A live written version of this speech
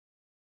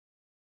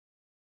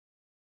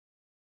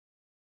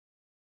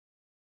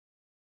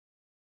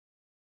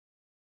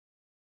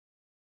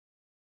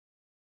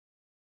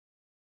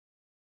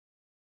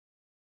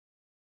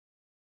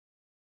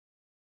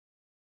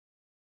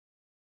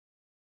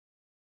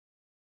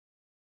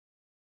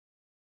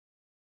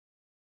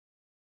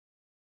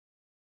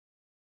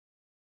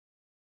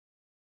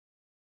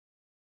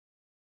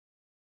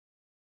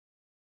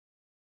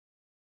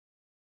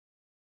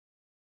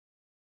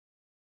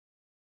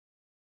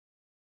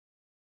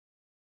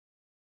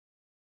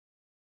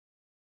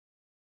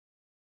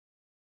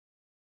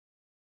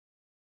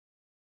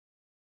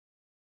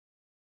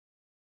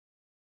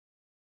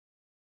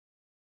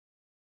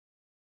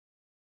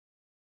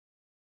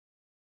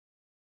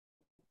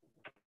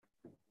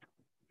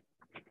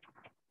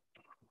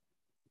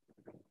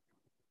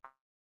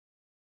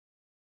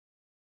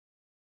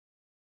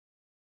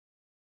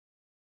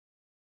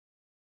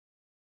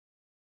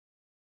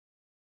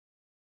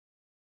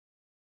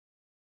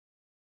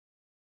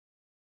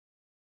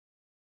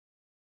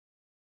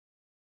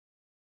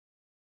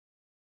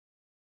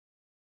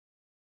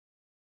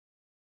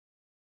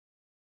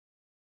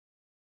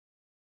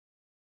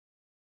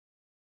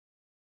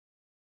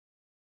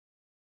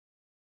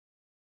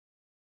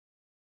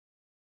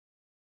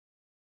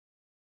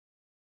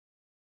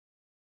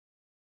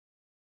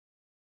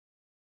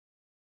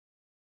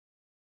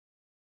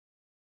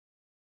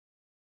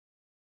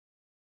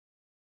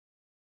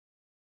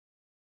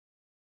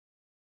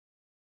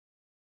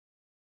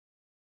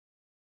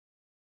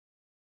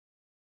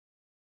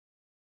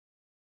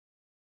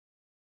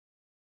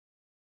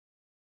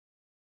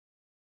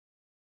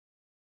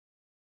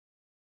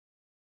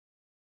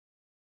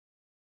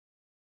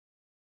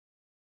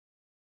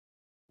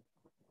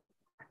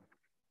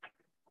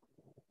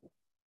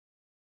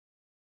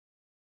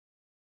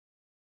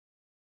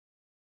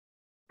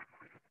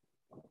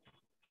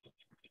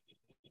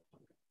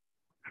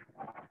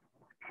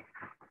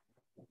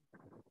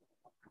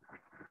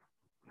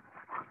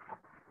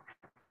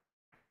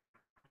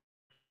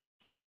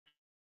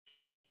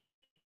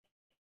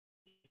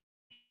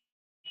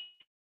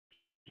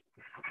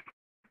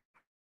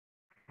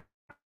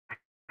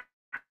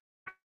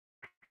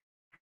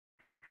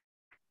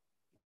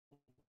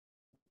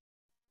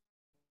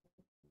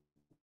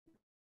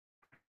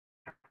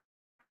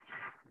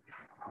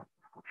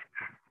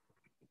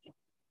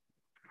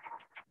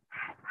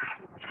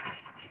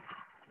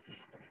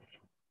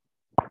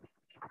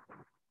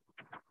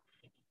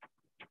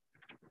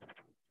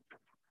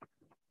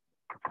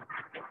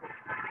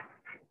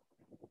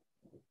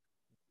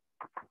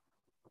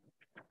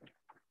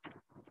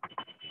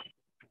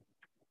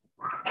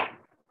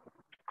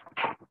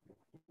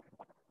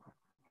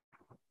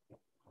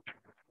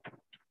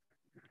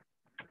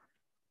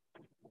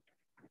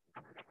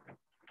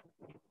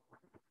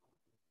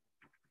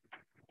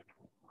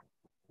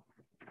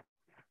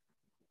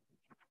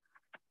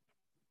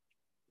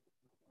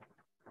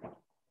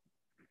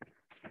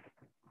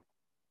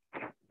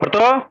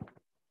Porto,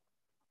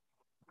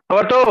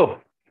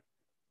 Porto,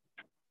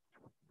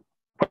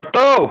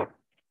 Porto,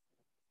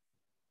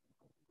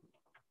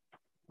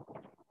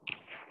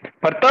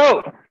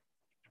 Porto,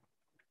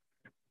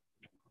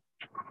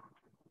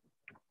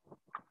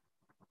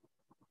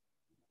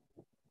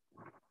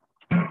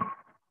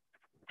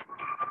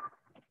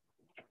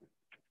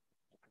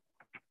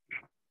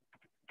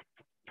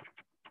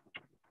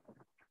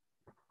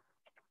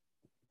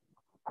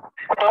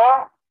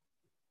 Porto,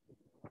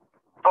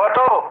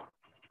 Porto,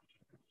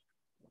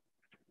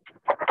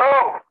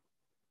 Porto,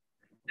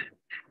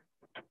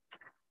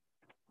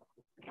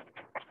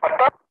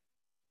 Porto.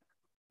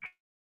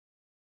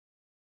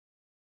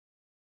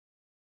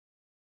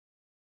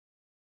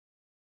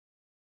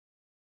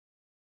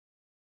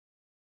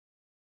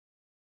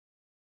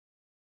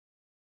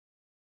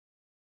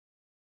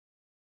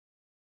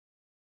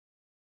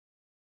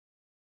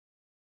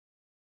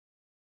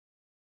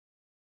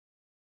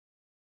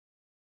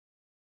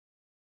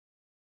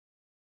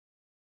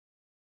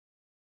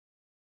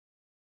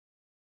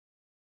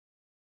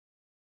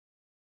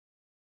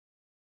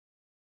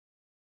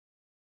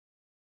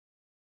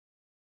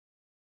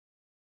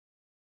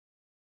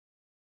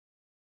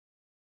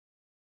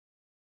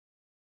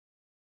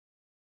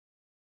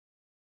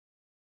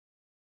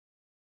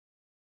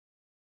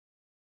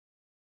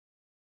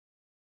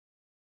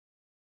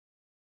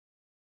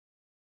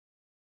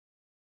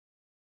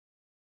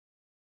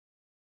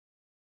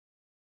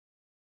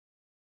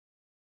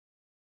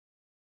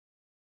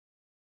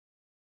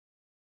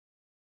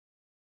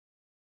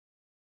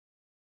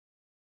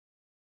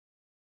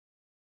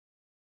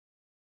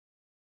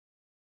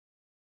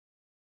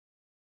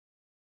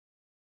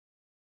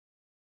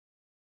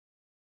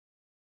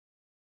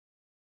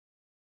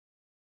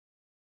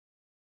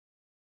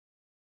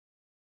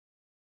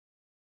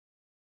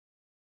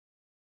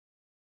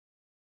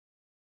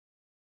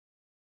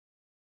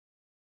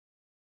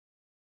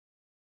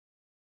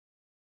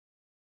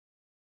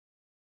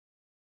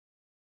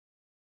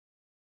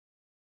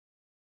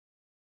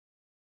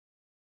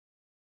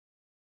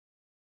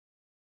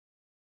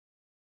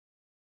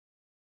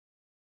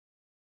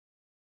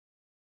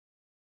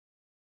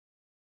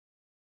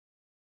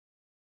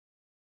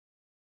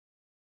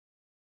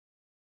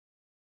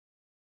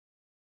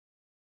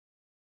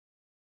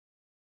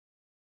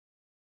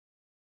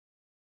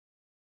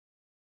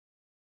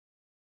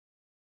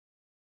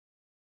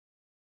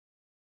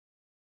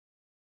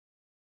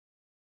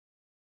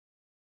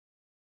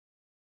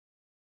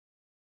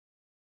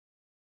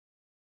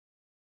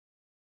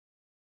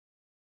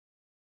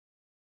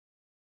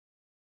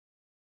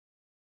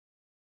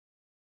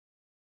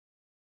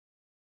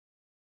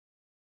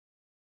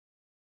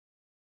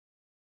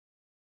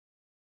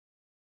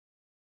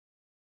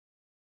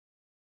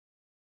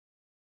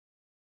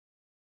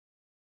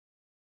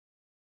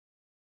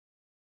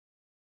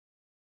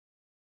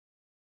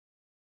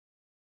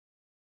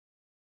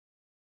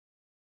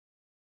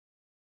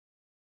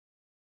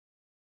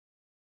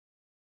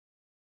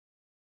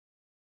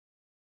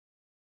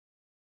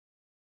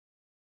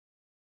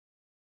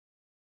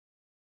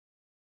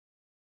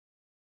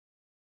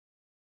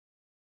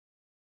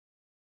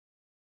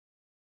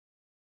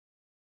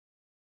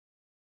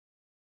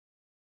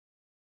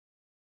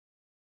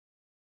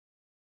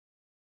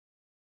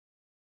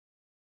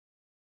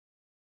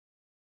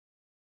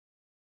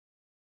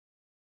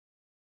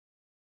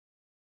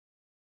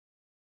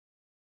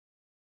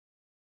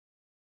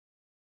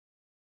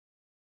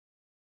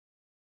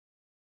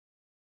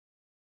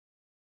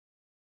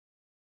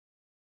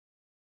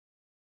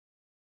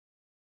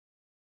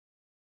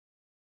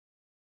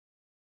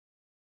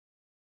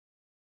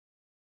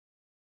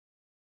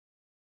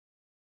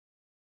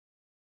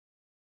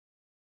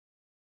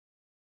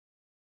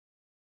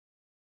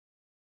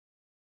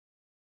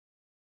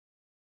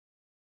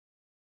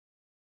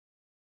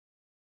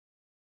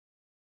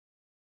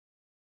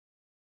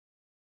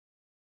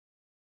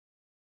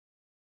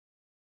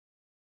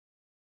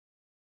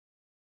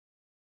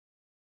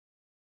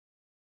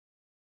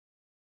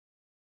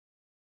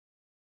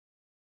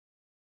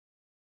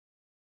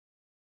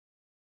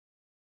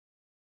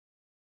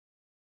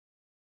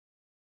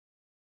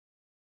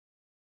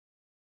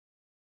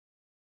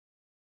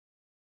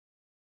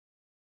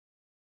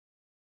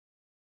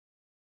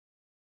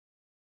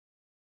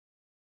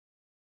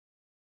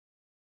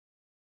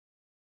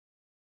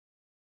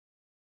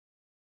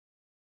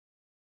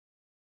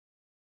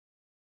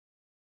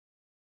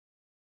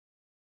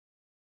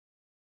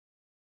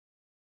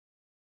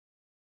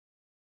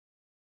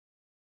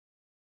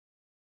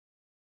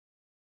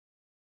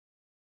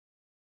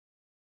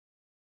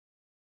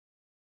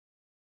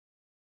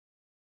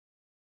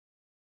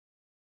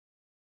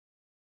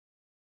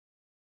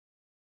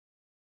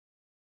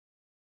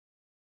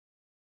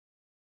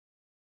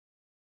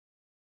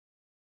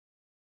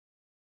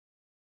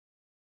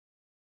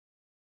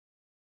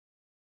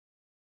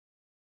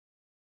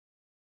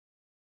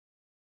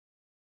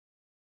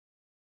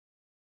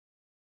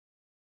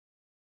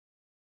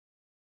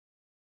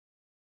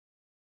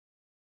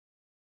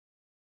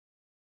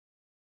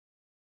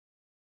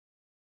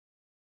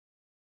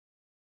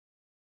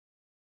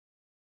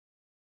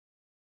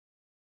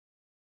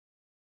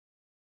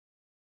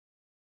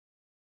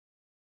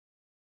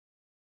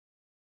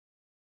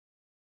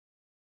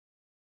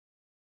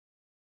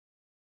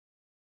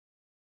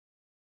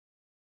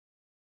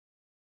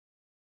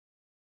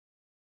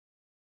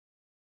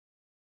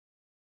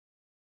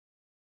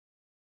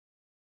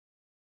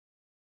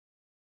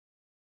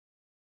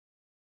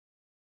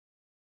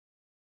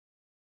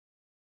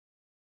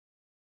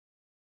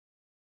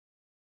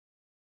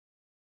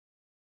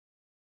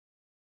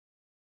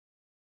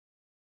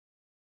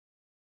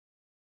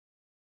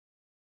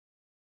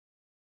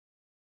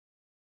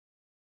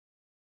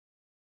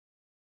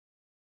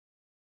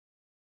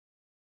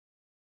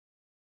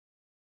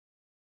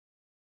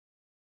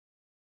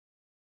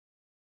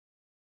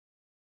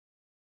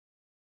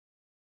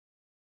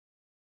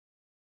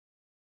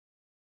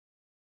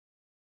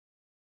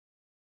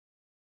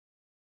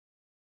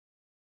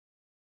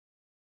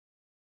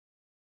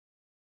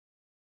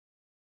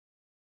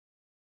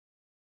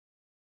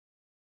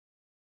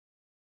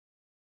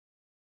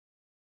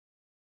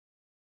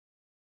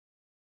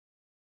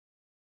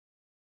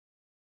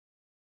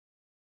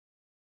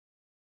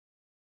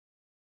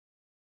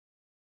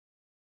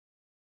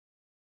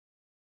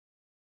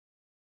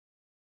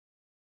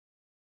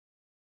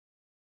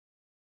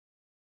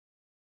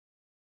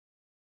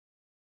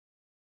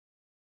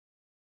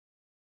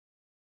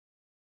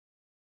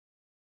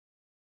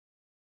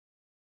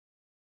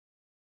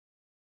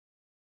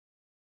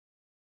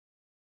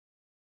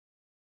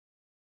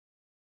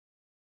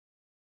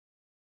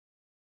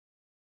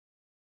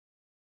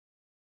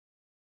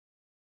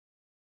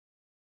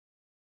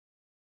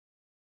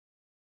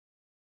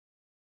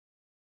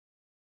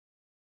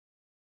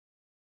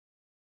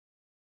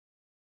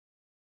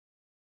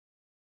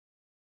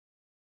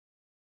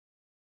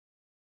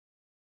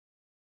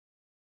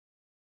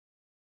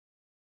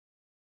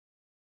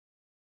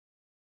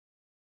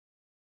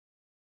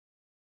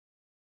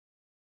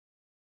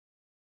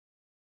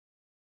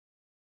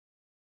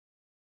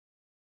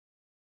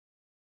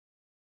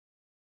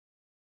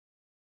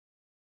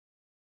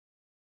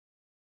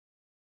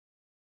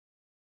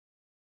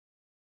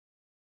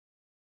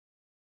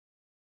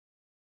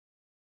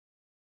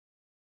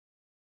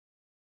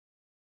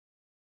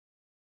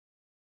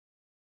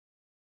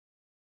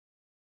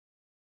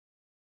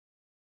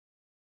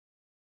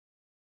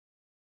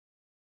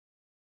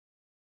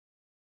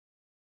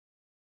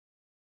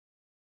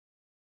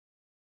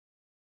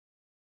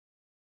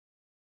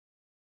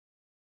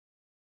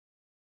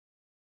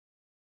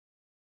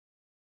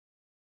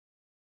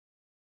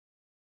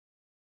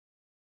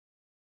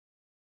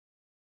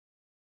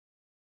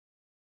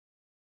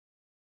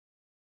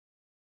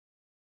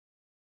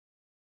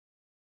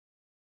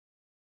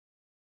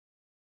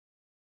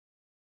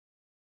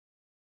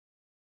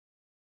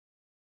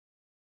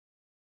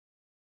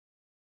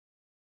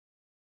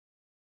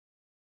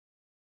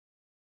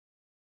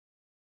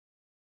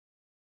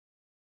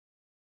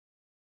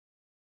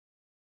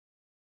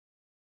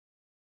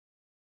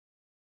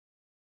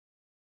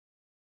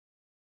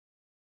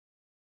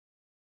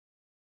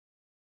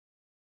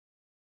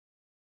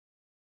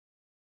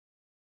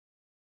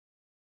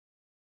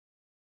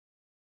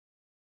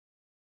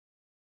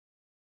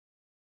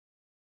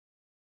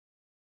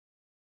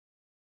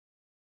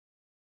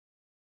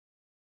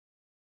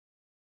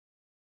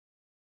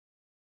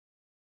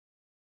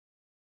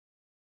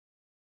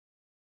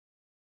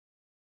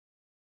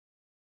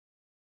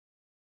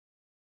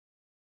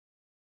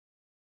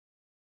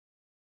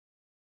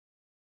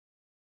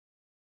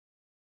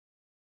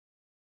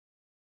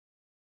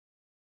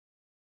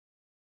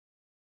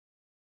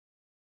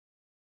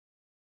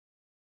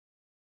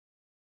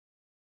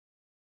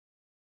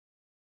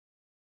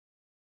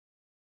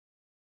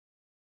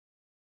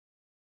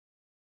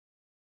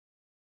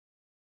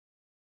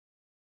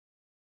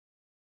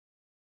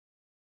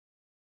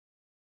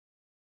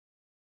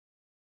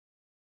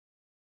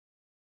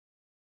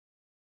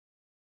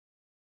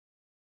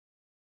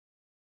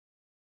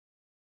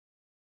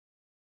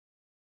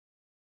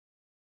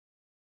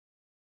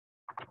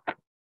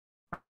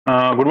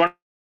 Good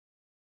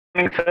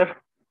morning sir.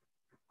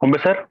 Humbe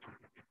sir.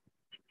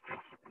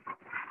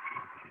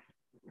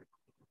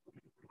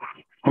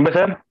 Humbe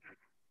sir.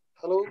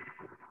 Hello.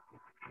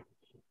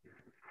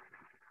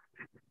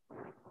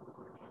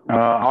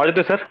 आवाज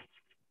येतोय sir.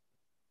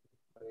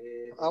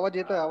 आवाज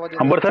येतोय.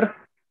 अंबर sir.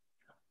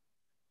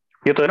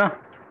 येतोय ना.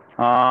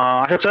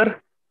 अशोक सर.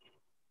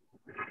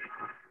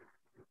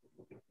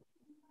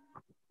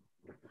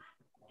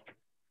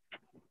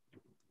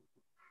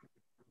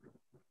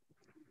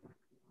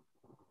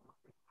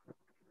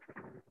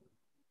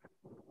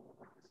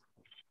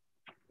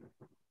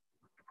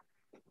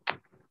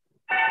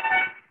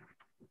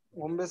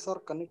 ओंबे सर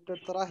कनेक्टेड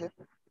तर आहे,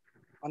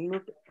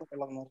 अनम्यूट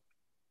लागणार.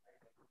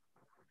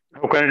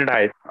 हो, कनेक्टेड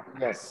आहेत.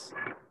 येस.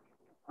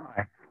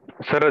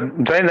 सर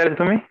जॉईन झाले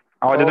तुम्ही.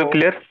 आवाज येतो हो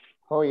क्लिअर.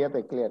 हो,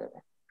 येतोय, क्लिअर आहे.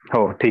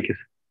 हो, ठीक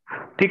आहे.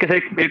 ठीक आहे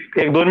सर.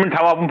 एक 2 मिनिट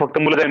थांबा, आपण फक्त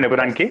मुलं जाईन नाही पण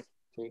येस, आणखी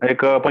ठीक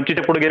एक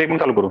 25च्या पुढे गेले की मग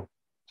चालू करू.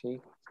 ठीक.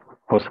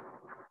 हो सर.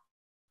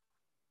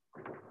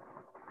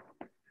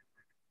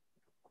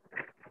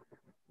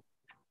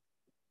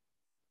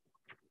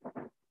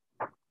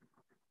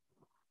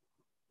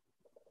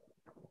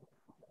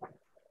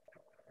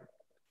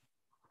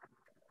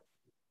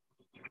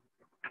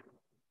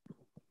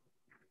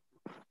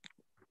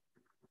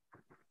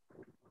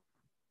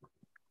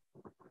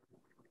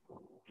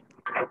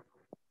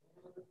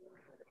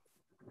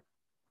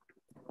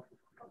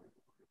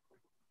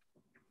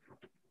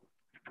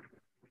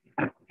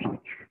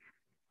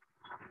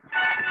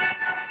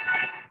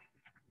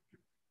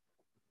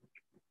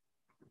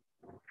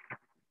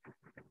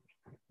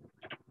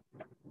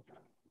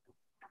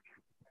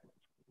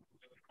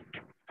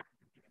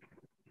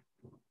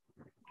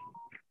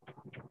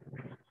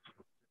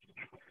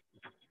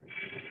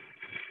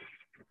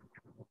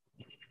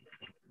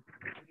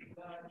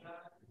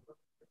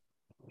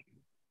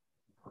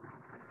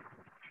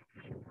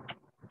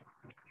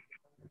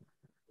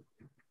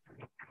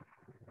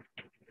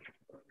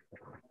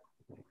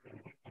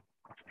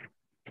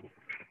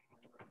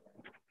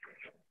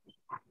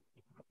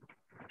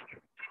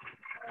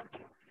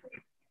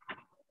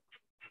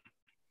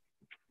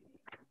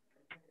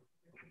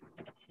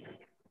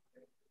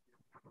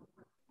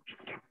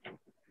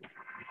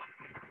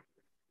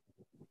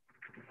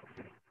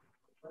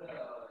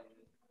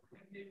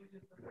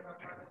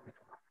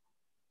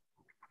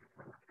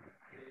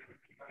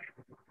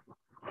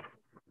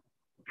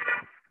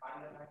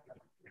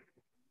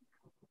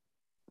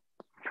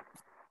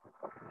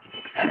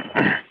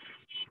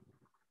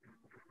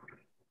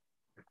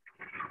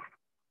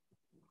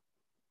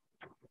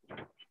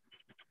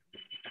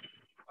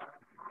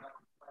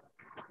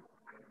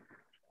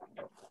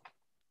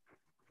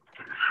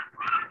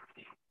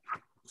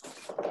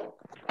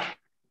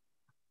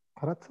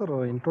 खरंच सर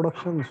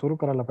इंट्रोडक्शन सुरू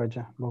करायला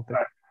पाहिजे बहुतेक.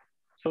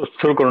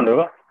 सुरू करून देऊ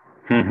का?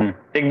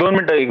 एक 2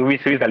 मिनिटं,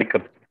 20 झाली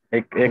करतो.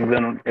 एक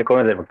जण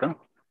एकोणच आहे फक्त.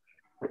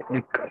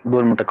 एक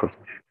 2 मिनिटं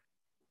करतो.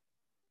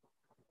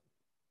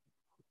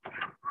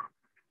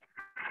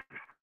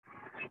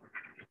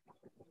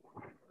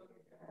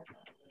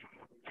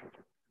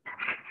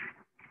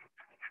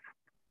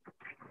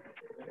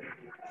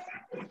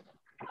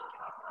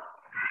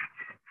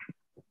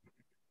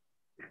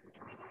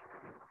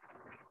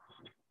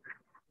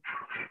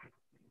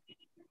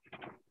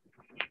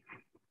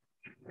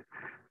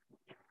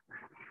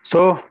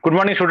 So, good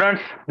morning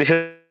students. This is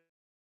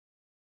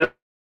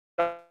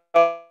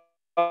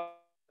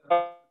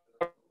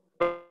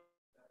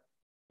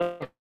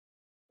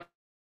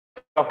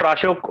Dr.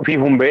 Ashok V.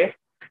 Humbe.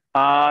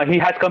 He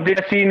has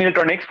completed C in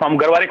Electronics from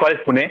Garware College,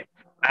 Pune,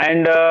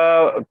 and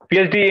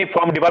PhD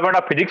from Department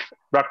of Physics,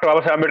 Dr.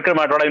 Babasaheb Ambedkar,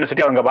 Marathwada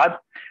University, Aurangabad.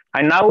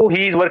 And now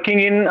he is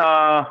working in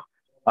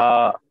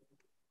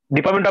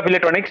Department of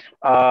Electronics,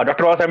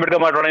 Dr. Babasaheb Ambedkar,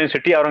 Marathwada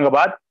University,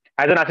 Aurangabad,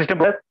 as an assistant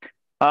professor.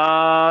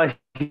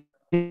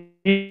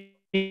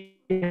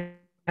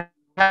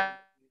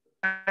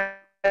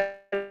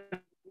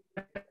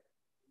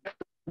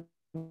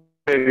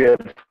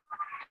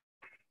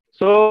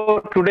 So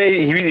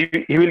today he will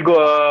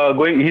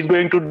he's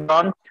going to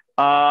learn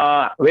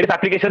various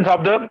applications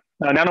of the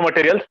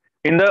nanomaterials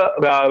in the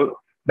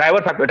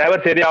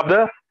diverse area of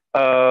the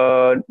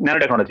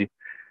nanotechnology.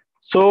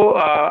 So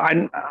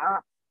and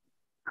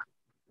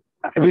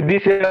with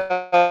this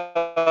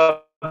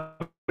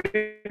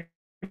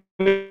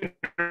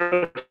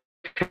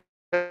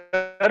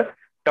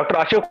Dr.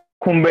 Ashok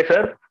Khumbe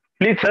sir,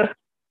 please sir.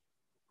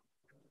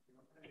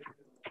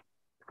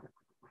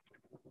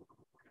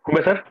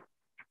 Khumbe sir.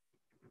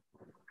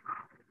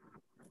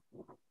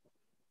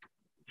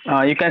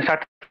 You can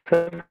start,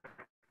 sir.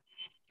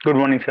 Good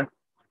morning, sir.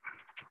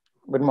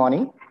 Good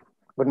morning.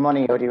 Good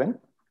morning, everyone.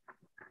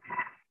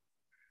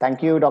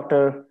 Thank you,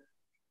 Dr.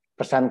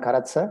 Prashant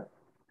Kharat, sir,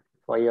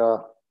 for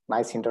your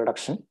nice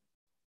introduction.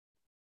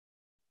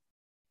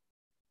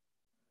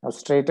 Now,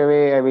 straight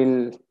away, I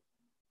will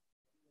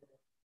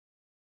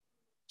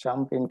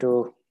jump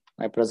into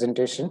my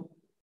presentation.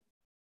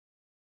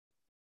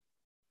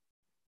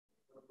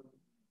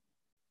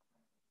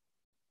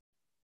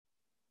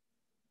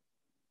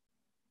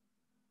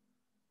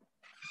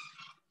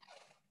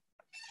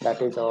 that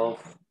is of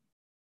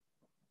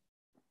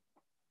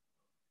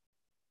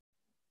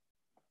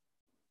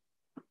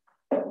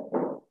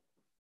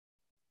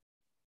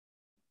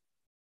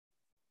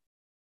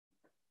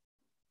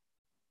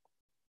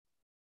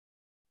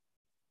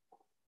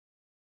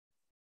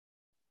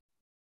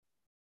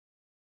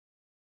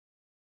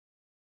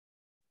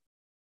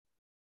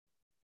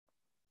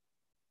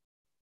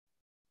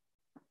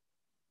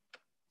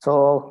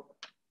so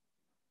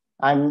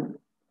I'm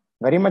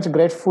very much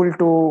grateful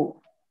to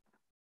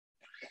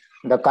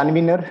the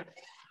convener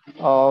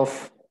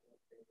of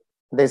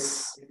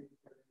this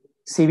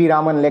CV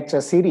Raman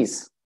lecture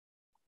series,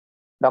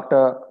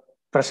 Dr.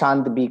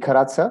 Prashant B.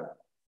 Kharat sir.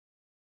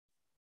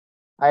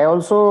 I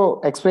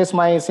also express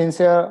my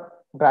sincere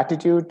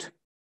gratitude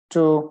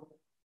to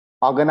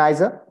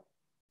organizer,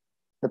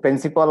 the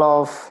principal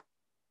of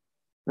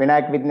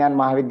Vinayak Vignan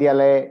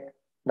Mahavidyalaya,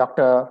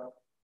 Dr.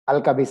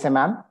 Alka Bhise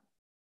ma'am,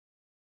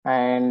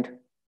 and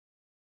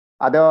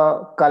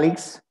other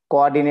colleagues,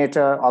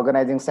 coordinator,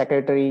 organizing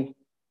secretary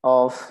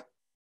of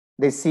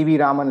this CV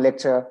Raman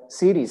lecture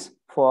series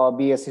for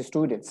BSc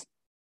students.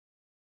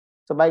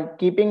 So by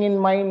keeping in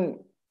mind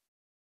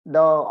the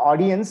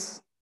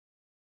audience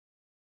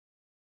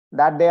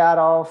that they are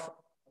of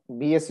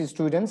BSc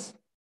students,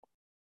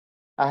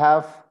 I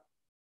have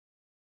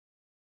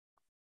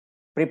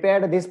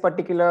prepared this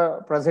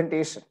particular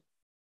presentation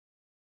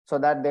so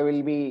that they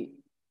will be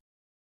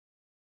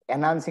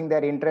enhancing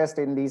their interest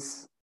in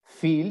this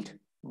field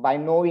by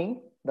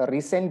knowing the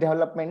recent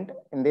development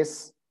in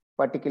this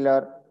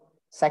particular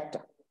sector.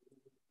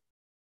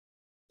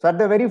 So at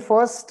the very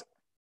first,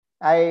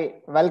 I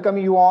welcome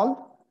you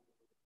all.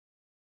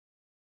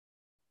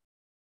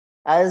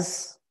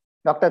 As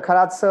Dr.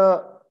 Kharat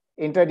sir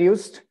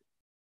introduced,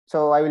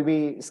 so I will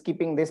be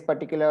skipping this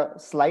particular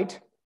slide.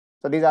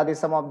 So these are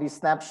some of the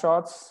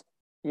snapshots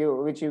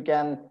which you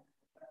can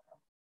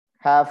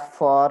have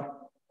for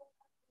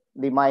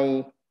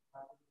my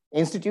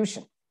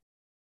institution.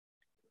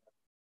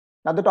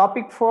 Now the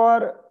topic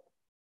for,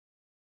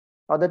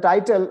 or the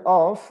title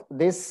of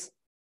this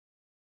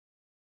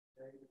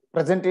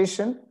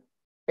presentation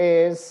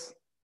is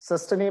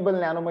Sustainable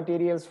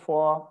Nanomaterials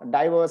for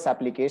Diverse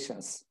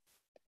Applications.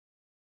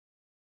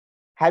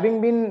 Having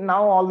been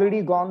now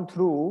already gone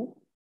through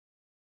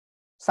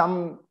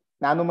some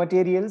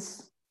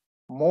nanomaterials,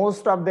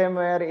 most of them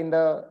were in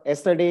the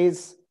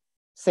yesterday's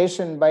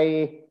session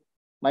by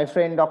my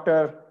friend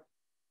Dr.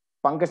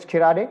 Pankaj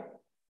Khirade,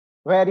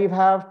 where you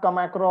have come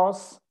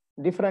across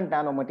different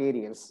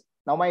nanomaterials.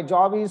 Now my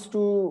job is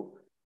to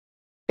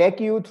take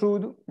you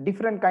through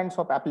different kinds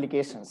of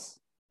applications.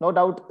 No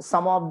doubt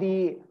some of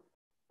the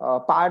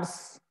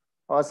parts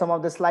or some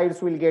of the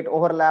slides will get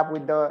overlap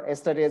with the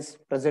yesterday's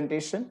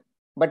presentation,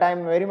 but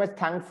I'm very much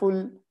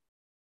thankful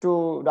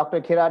to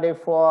Dr. Khirade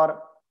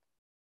for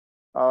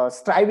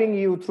striving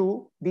you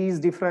through these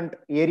different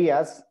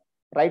areas,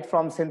 right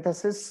from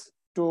synthesis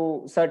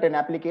to certain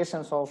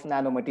applications of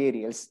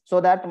nanomaterials,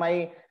 so that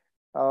my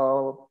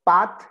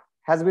path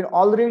has been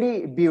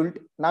already built.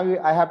 Now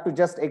I have to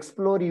just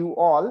explore you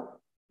all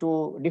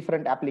to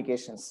different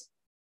applications.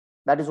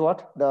 That is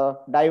what the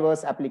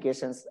diverse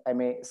applications I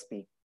may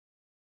speak.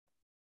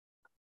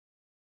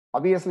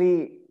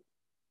 Obviously,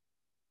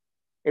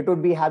 it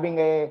would be having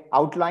an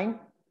outline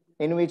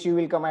in which you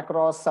will come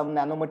across some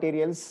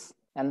nanomaterials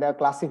and their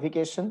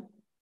classification.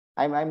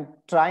 I'm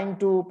trying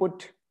to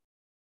put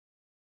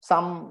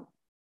some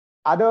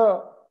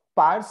other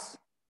parts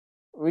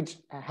which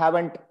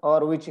haven't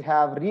or which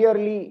have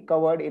rarely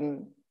covered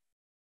in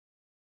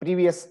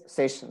previous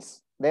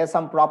sessions. There are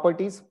some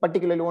properties,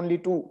 particularly only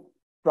two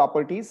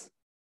properties: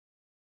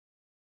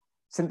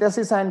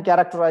 synthesis and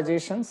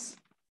characterizations,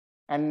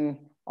 and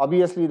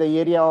obviously the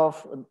area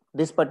of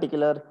this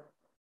particular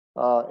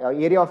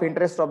area of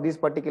interest of this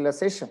particular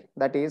session,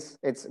 that is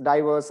its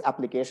diverse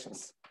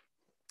applications.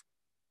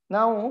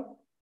 Now,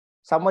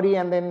 summary,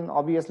 and then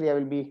obviously I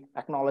will be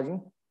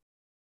acknowledging.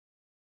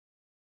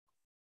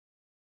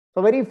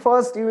 So very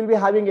first, you will be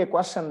having a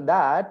question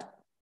that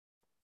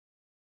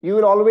you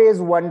will always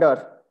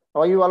wonder,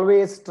 or you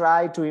always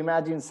try to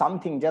imagine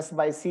something just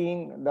by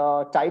seeing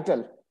the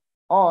title,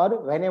 or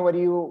whenever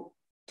you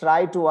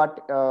try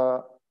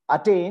to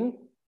attain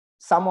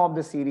some of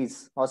the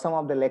series or some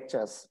of the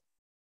lectures.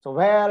 So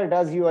where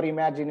does your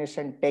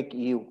imagination take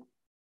you?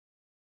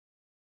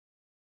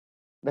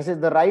 This is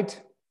the right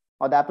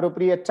or the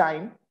appropriate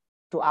time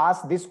to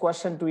ask this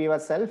question to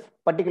yourself,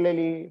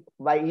 particularly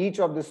by each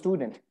of the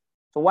student.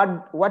 So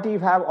what you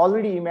have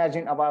already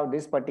imagined about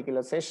this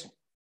particular session,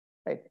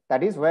 right?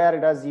 That is, where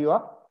does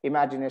your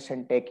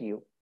imagination take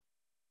you?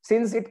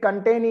 Since it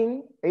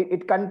contains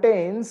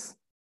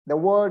the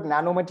word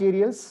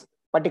nanomaterials,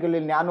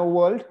 particularly nano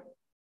world,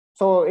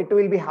 so it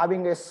will be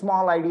having a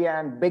small idea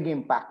and big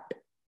impact.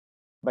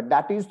 But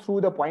that is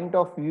through the point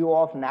of view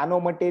of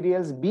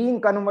nanomaterials being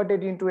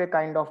converted into a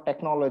kind of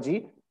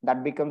technology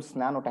that becomes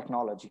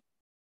nanotechnology.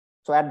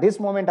 So at this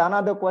moment,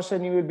 another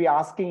question you will be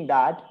asking,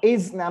 that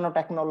is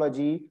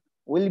nanotechnology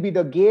will be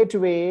the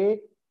gateway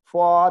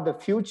for the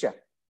future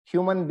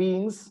human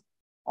beings,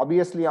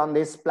 obviously on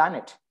this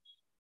planet,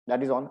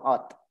 that is on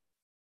Earth.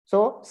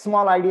 So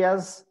small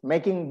ideas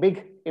making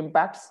big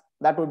impacts,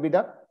 that would be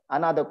the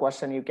another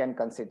question you can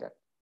consider.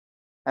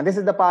 And this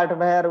is the part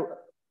where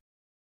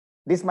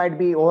this might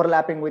be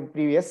overlapping with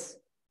previous,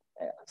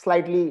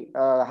 slightly,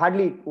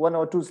 hardly 1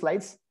 or 2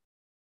 slides.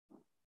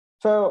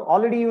 So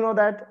already you know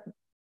that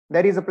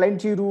there is a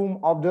plenty room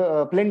of the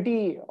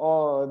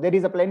there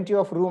is a plenty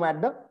of room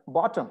at the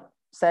bottom,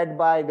 said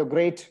by the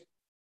great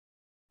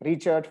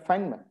Richard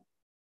Feynman.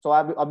 So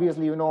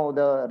obviously you know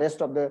the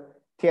rest of the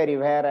theory,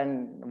 where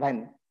and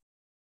when.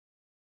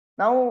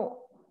 Now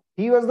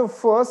he was the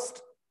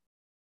first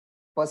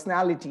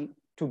personality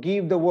to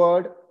give the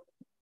word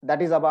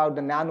that is about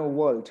the nano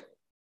world.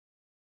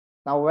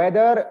 Now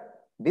whether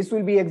this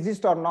will be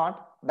exist or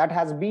not, that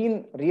has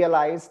been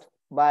realized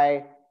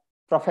by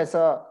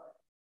Professor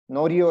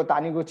Norio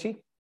Taniguchi,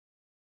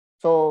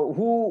 so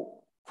who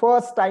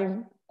first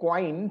time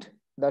coined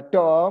the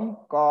term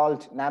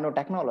called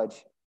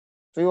nanotechnology.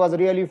 So he was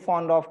really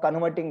fond of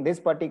converting this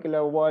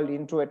particular world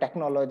into a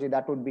technology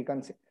that would be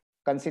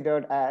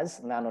considered as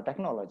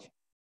nanotechnology.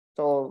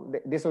 So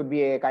this would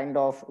be a kind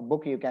of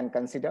book you can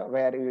consider,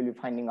 where you will be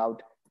finding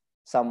out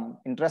some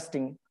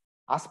interesting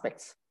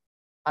aspects.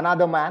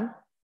 Another man,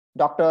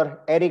 Dr.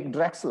 Eric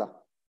Drexler,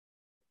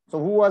 so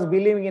who was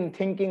believing in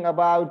thinking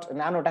about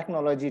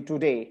nanotechnology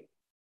today.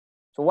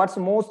 So what's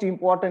most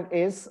important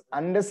is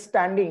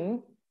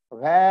understanding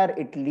where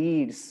it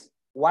leads,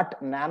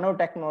 what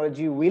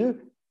nanotechnology will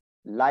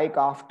like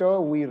after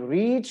we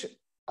reach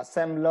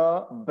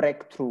assembler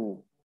breakthrough.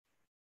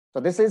 So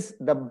this is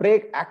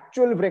the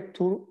actual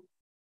breakthrough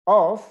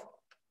of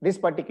this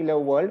particular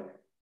world,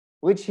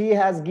 which he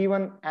has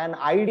given an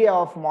idea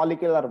of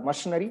molecular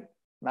machinery,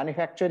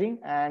 manufacturing,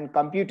 and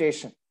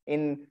computation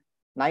in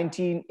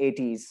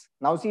 1980s.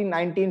 Now see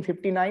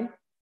 1959,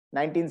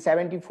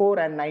 1974,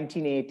 and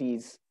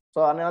 1980s.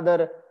 So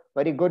another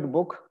very good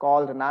book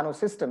called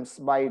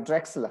Nanosystems by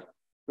Drexler,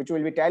 which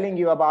will be telling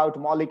you about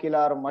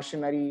molecular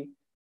machinery,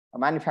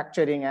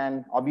 manufacturing,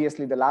 and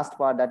obviously the last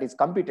part, that is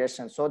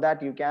computation, so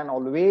that you can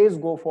always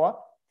go for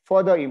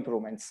further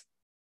improvements.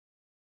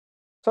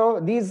 So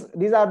these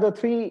are the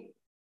 3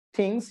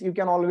 things you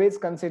can always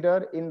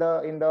consider in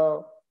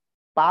the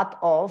path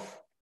of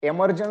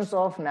emergence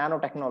of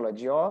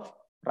nanotechnology, or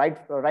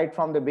right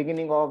from the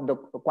beginning of the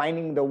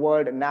coining the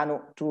word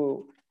nano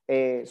to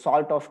a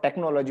sort of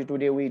technology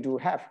today we do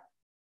have.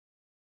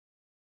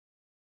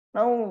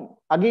 Now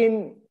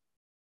again,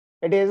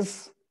 it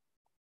is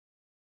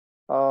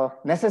a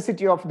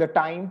necessity of the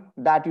time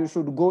that you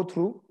should go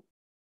through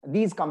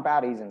these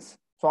comparisons.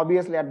 So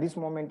obviously at this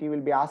moment you will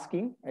be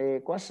asking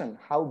a question: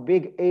 how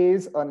big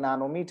is a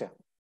nanometer?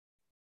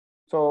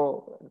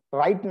 So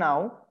right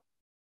now,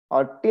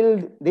 or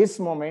till this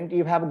moment,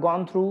 you have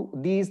gone through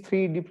these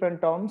 3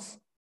 different terms: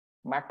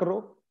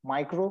 macro,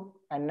 micro,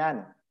 and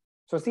nano.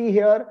 So see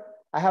here,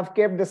 I have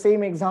kept the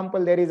same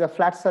example. There is a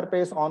flat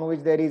surface on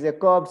which there is a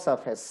curved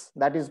surface,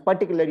 that is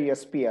particularly a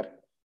sphere.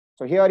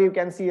 So here you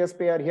can see a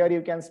sphere, here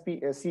you can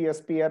see a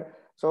sphere.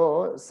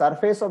 So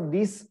surface of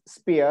this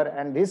sphere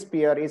and this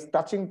sphere is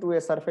touching to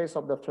a surface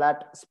of the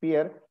flat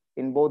sphere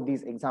in both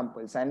these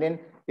examples. And then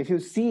if you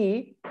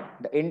see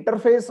the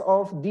interface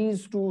of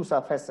these 2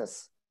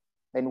 surfaces,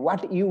 then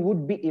what you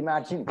would be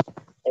imagining.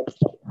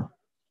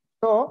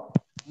 So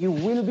you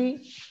will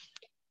be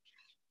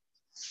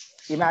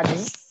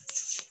imagining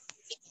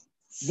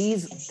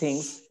these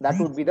things, that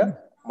would be the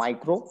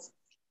micro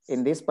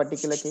in this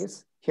particular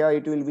case. Here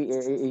it will be,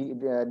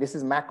 this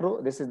is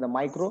macro, this is the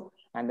micro,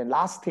 and the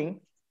last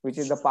thing, which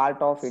is the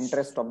part of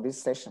interest of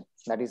this session,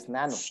 that is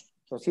nano.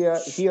 So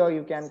here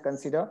you can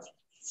consider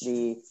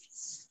the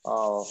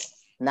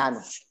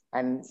nano,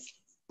 and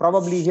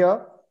probably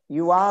here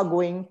you are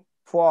going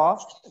for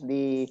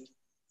the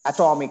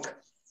atomic.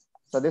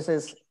 So this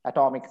is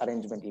atomic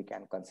arrangement you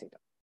can consider,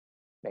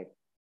 right?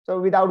 So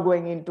without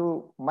going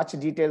into much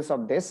details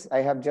of this, I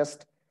have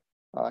just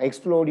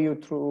explored you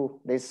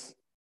through this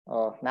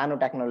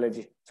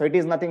nanotechnology. So it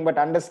is nothing but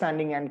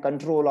understanding and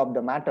control of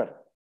the matter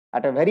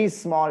at a very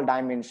small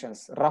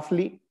dimensions.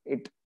 Roughly,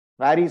 it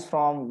varies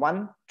from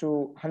 1 to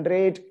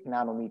 100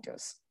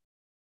 nanometers.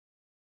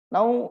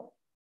 Now,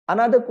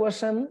 another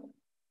question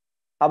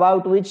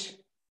about which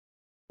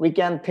we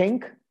can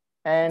think,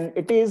 and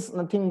it is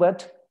nothing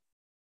but,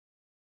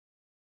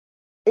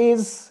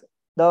 is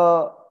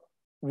the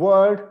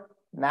word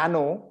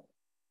nano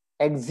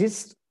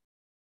exist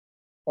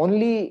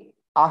only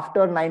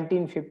after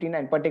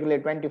 1959,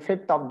 particularly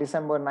 25th of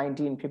December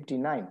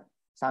 1959?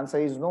 The answer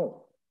is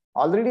no.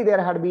 Already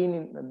there had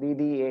been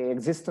the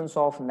existence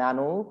of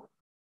nano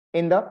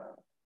in the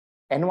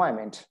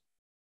environment,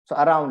 so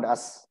around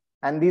us.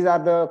 And these are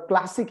the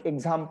classic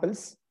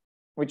examples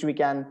which we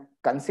can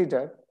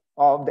consider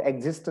of the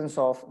existence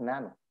of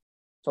nano.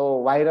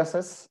 So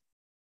viruses,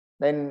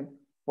 then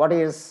what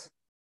is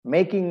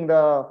making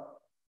the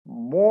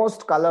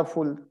most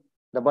colorful,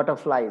 the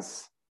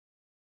butterflies.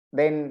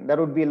 Then there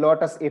would be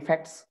lotus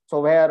effects,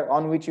 so where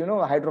on which, you know,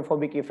 a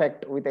hydrophobic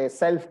effect with a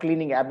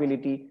self-cleaning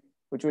ability,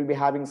 which will be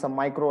having some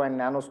micro and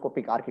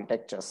nanoscopic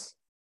architectures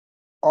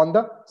on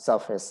the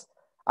surface.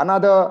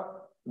 Another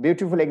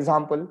beautiful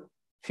example,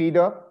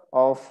 feeder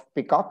of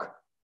peacock,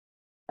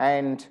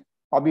 and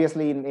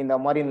obviously in the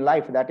marine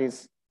life, that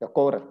is the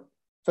coral.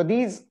 So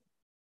these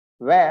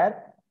were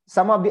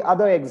some of the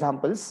other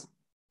examples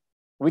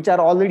which are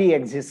already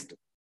exist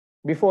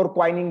before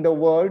coining the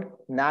word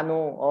nano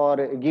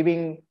or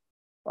giving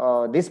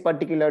this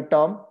particular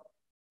term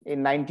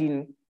in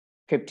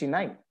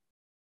 1959.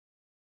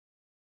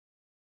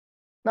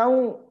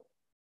 Now,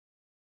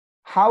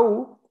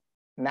 how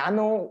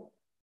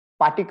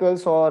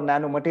nanoparticles or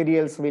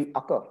nanomaterials will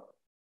occur?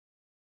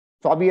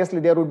 So obviously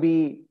there would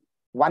be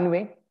one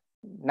way,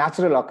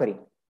 natural occurring.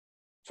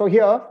 So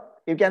here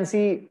you can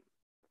see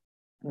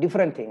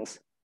different things.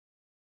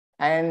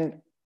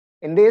 And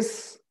in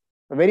this,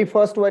 the very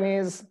first one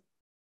is,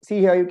 see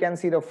here you can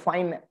see the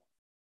fine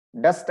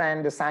dust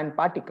and the sand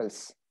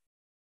particles.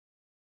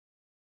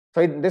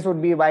 So this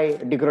would be by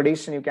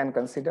degradation you can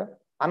consider.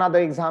 Another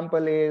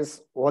example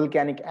is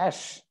volcanic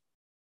ash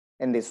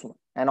in this one.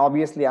 And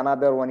obviously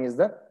another one is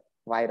the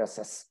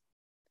viruses.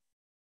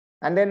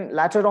 And then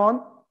later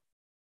on,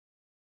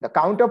 the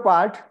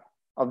counterpart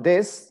of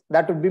this,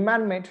 that would be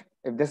man-made.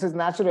 If this is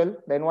natural,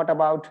 then what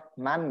about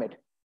man-made?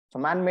 So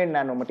man-made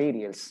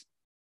nanomaterials.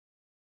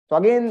 So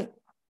again,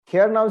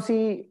 here now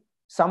see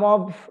some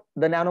of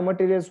the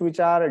nanomaterials which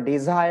are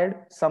desired,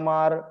 some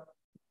are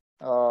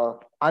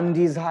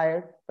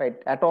undesired,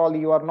 right? At all,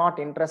 you are not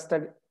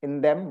interested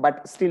in them,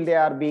 but still they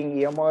are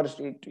being emerged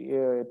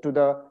to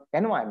the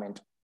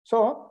environment.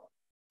 So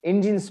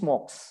engine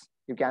smokes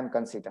you can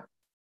consider,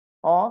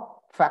 or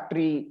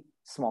factory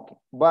smoking,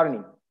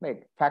 burning,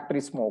 right?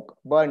 Factory smoke,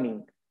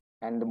 burning.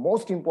 And the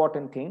most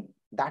important thing,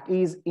 that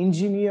is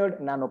engineered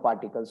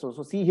nanoparticles.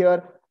 So see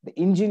here, the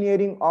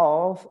engineering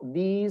of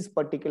these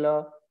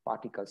particular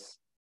particles,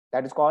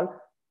 that is called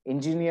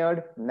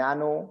engineered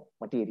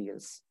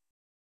nanomaterials.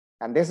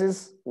 And this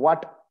is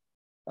what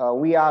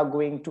we are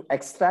going to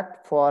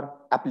extract for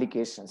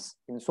applications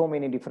in so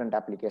many different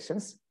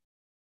applications.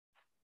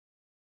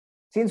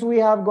 Since we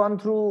have gone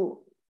through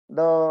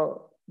the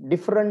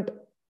different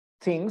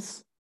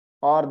things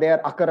or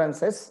their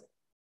occurrences,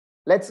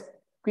 let's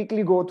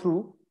quickly go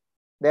through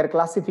their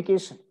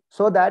classification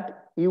so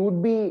that you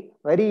would be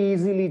very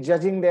easily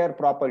judging their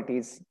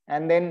properties,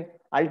 and then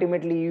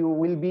ultimately you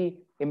will be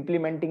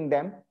implementing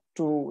them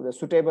to the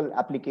suitable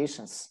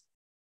applications.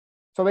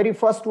 So very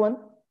first one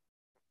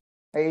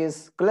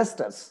is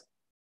clusters.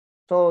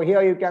 So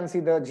here you can see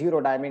the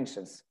 0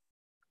 dimensions,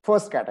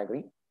 first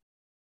category.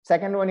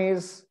 Second one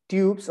is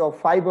tubes or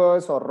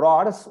fibers or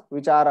rods,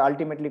 which are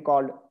ultimately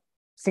called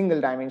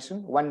single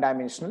dimension, one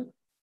dimensional.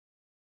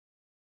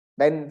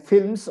 Then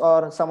films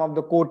or some of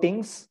the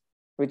coatings,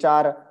 which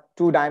are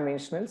 2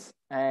 dimensionals.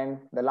 And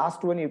the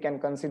last one you can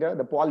consider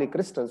the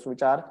polycrystals,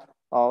 which are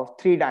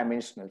 3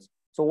 dimensionals.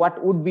 So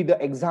what would be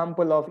the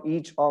example of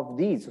each of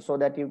these so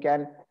that you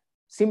can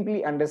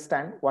simply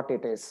understand what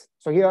it is?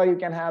 So here you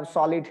can have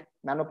solid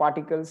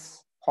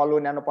nanoparticles, hollow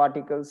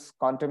nanoparticles,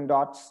 quantum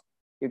dots.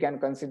 You can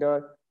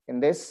consider in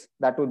this,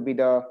 that would be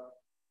the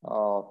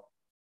 0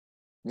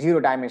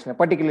 dimensional,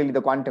 particularly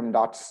the quantum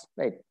dots,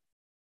 right?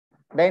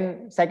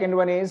 Then second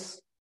one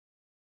is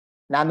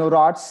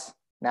nanorods,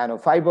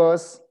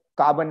 nanofibers,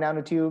 carbon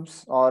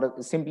nanotubes, or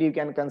simply you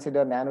can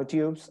consider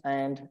nanotubes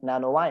and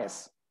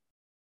nanowires.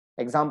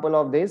 Example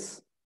of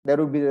this, there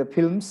will be the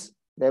films,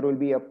 there will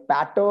be a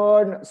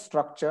pattern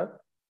structure,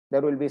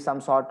 there will be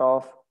some sort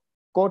of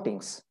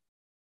coatings.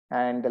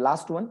 And the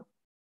last one,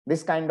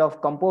 this kind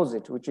of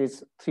composite, which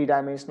is 3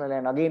 dimensional,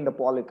 and again the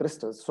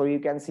polycrystals. So you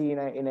can see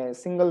in a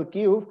single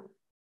cube,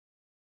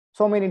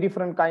 so many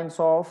different kinds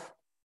of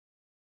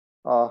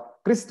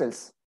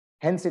crystals,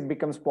 hence it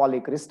becomes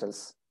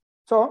polycrystals.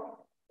 So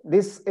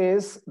this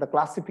is the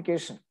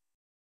classification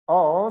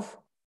of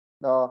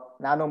the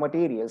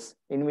nanomaterials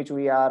in which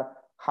we are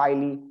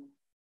highly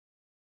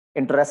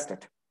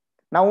interested.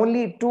 Now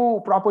only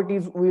 2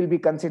 properties we will be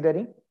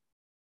considering,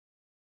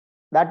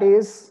 that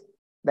is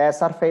their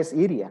surface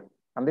area.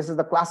 And this is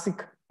the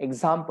classic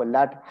example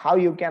that how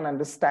you can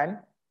understand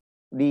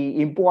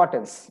the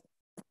importance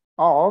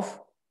of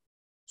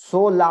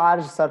so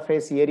large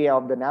surface area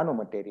of the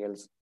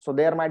nanomaterials. So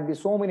there might be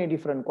so many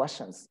different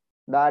questions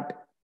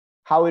that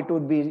how it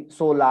would be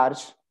so large.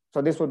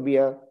 So this would be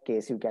a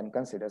case you can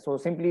consider. So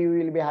simply you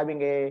will be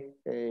having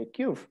a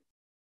cube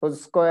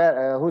whose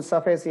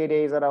surface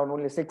area is around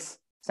only 6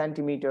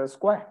 centimeters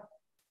square.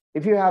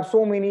 If you have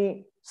so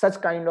many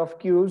such kind of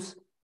cubes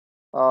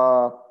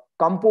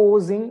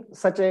composing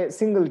such a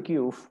single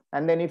cube,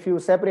 and then if you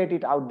separate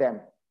it out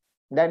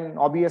then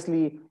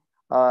obviously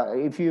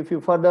if you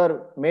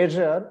further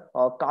measure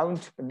or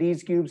count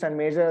these cubes and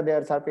measure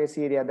their surface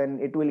area, then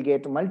it will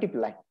get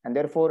multiplied, and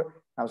therefore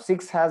now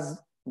 6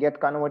 has get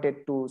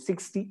converted to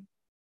 60.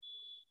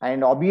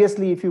 And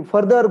obviously if you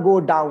further go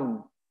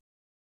down,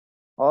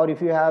 or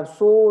if you have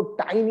so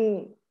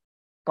tiny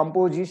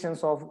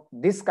compositions of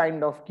this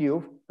kind of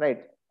cube,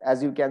 right,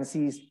 as you can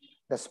see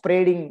the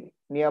spreading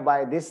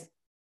nearby this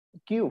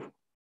cube,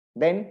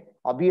 then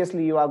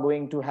obviously you are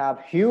going to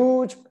have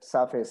huge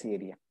surface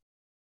area,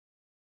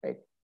 right?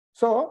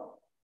 So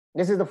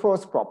This is the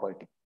first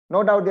property.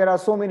 No doubt there are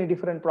so many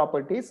different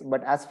properties,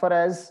 but as far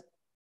as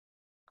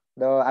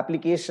the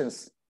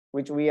applications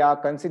which we are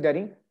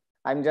considering,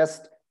 I'm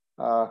just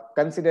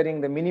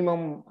considering the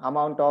minimum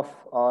amount of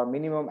or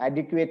minimum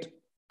adequate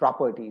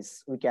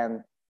properties we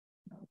can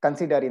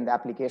consider in the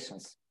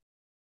applications.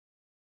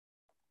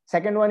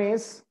 Second one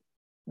is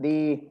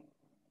the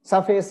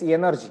surface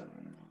energy.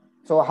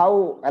 So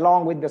how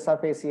along with the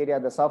surface area,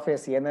 the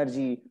surface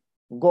energy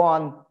go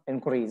on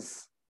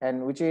increase,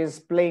 and which is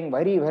playing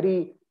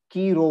very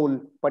key role,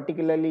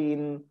 particularly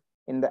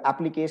in the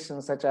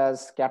applications such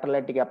as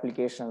catalytic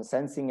applications,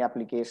 sensing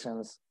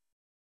applications,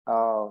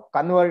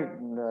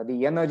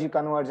 the energy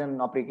conversion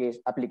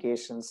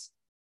applications.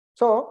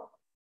 So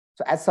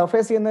as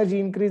surface energy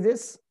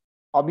increases,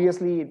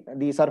 obviously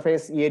the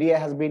surface area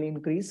has been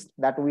increased,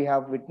 that we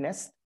have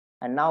witnessed.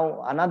 And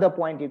now another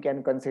point you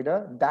can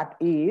consider, that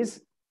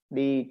is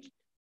the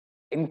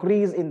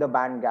increase in the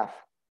band gap.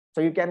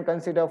 So you can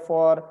consider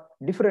for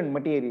different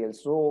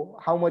materials. So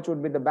how much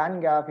would be the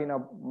band gap in a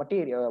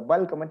material,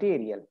 bulk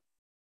material?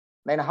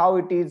 Then how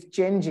it is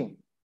changing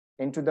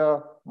into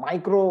the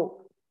micro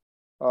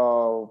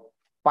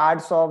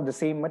parts of the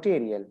same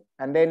material.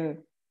 And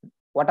then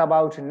what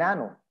about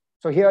nano?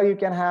 So here you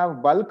can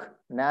have bulk,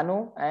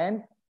 nano,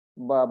 and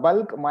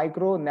bulk,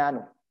 micro,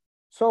 nano.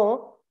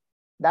 So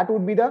that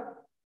would be the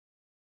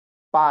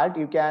part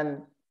you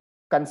can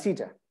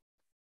consider.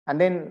 And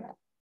then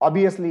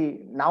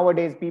obviously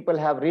nowadays people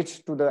have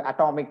reached to the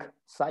atomic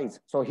size.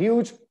 So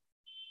huge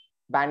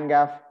band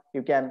gap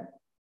you can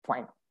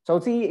find. So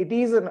see, it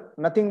is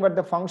nothing but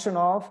the function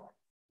of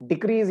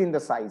decrease in the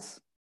size.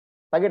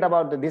 Forget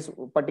about this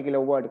particular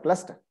word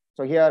cluster.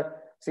 So here,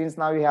 since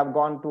now we have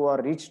gone to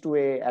or reached to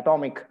a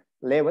atomic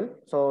level,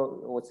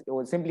 so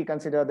we'll simply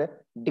consider the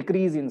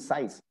decrease in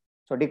size.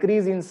 So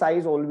decrease in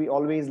size will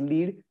always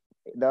lead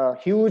the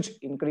huge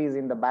increase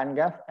in the band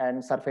gap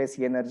and surface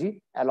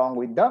energy along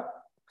with the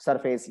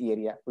surface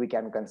area we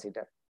can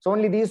consider. So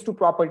only these two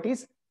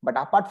properties, but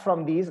apart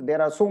from these,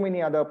 there are so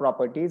many other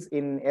properties.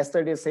 In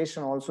yesterday's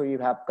session also you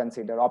have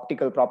considered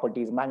optical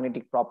properties,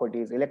 magnetic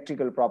properties,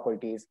 electrical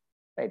properties,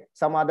 right?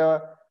 Some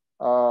other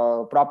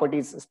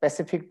properties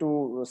specific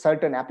to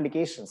certain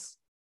applications.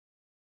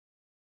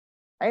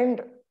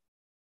 And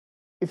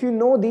if you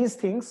know these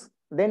things,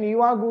 then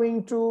you are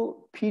going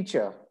to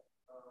feature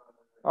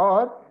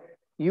or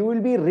you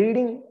will be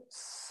reading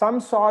some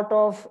sort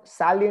of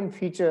salient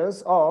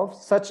features of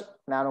such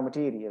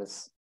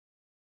nanomaterials.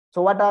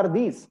 So what are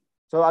these?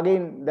 So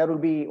again, there will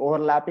be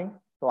overlapping.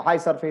 So high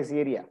surface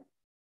area,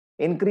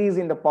 increase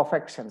in the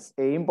perfections,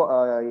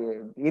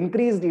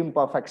 increased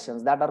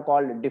imperfections that are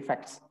called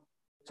defects.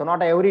 So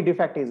not every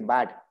defect is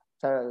bad.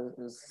 So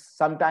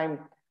sometimes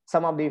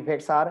some of the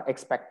effects are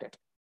expected.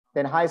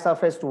 Then high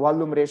surface to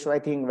volume ratio, I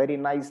think very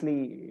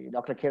nicely,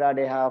 Dr.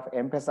 Khirade have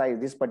emphasized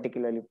this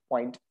particular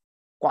point.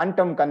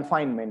 Quantum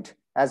confinement,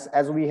 as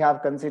we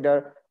have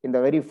considered in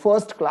the very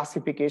first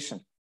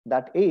classification,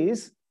 that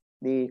is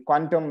the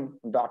quantum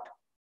dot,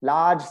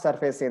 large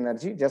surface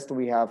energy, just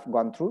we have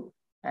gone through.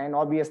 And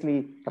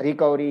obviously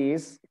recovery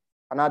is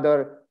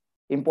another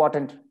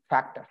important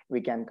factor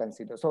we can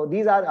consider. So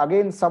these are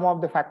again some of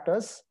the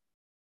factors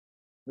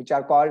which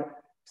are called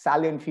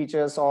salient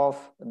features of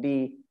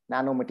the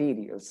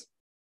nanomaterials.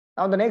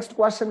 Now the next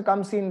question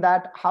comes in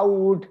that how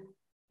would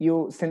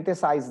you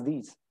synthesize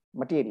these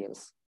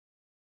materials?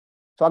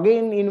 So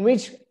again, in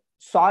which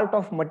sort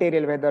of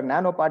material, whether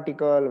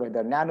nanoparticle,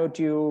 whether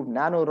nanotube,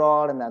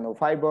 nanorod,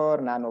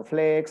 nanofiber,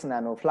 nanoflakes,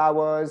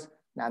 nanoflowers,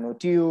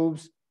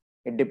 nanotubes,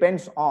 it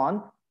depends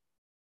on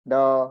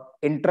the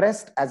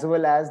interest as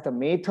well as the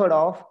method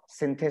of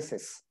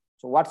synthesis.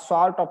 So what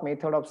sort of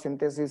method of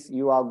synthesis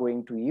you are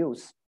going to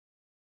use?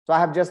 So I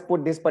have just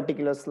put this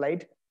particular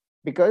slide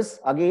because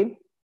again,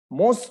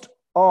 most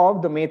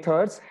of the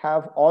methods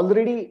have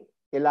already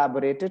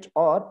elaborated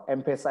or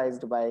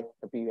emphasized by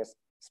the previous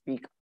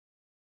speaker.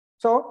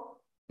 So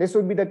this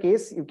would be the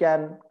case you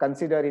can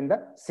consider in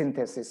the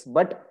synthesis.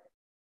 But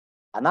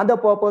another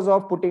purpose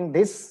of putting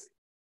this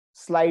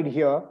slide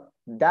here,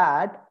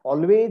 that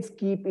always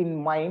keep in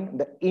mind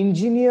the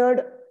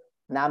engineered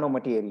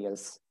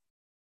nanomaterials.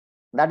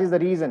 That is the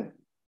reason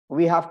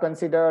we have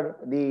considered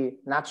the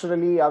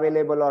naturally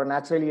available or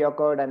naturally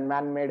occurred and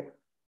man-made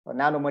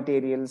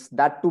nanomaterials,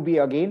 that to be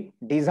again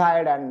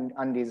desired and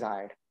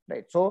undesired,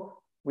 right? So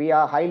we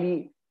are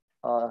highly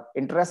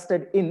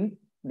interested in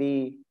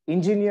the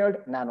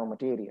engineered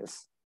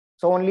nanomaterials.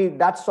 So only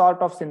that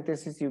sort of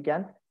synthesis you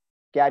can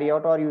carry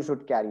out or you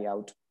should carry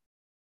out.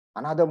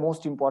 Another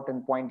most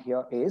important point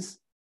here is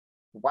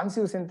once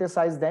you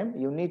synthesize them,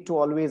 you need to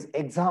always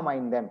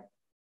examine them,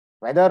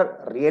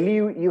 whether really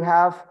you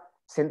have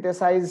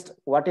synthesized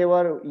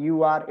whatever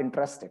you are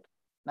interested.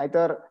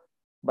 Nahitar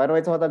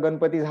बनवायचा होता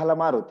गणपती झाला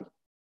Maruti.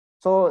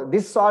 So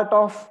this sort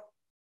of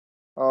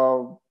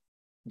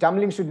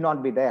jumbling should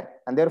not be there,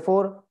 and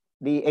therefore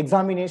the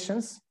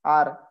examinations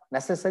are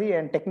necessary,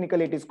 and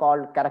technically it is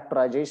called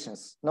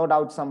characterizations. No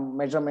doubt some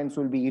measurements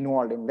will be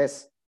involved in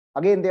this.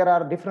 Again, there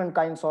are different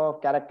kinds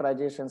of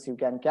characterizations you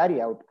can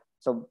carry out.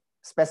 So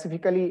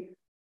specifically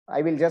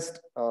I will just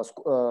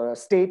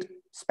state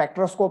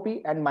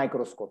spectroscopy and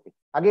microscopy.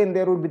 Again,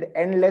 there would be the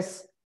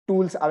endless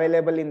tools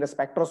available in the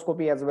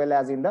spectroscopy as well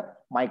as in the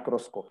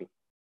microscopy.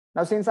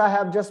 Now, since I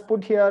have just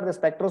put here the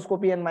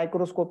spectroscopy and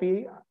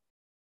microscopy,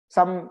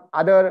 some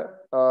other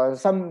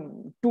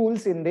some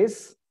tools in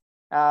this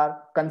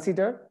are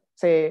considered,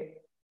 say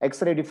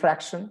X-ray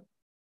diffraction,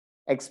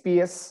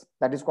 XPS,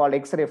 that is called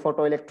X-ray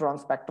photoelectron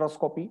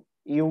spectroscopy,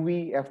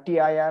 UV,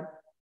 FTIR.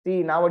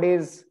 See,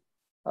 nowadays,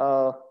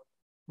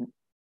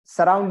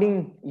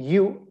 surrounding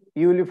you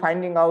will be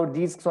finding out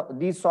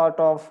these sort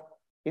of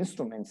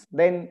instruments.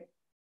 Then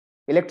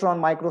electron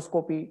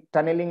microscopy,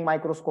 tunneling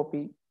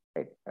microscopy,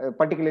 right?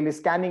 Particularly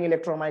scanning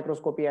electron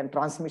microscopy and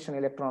transmission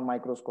electron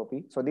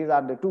microscopy. So these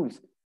are the tools.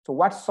 So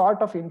what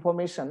sort of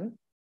information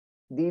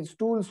these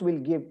tools will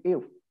give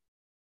you?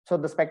 So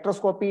the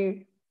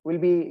spectroscopy will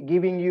be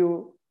giving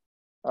you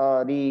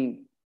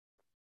the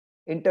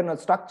internal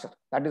structure,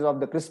 that is of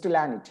the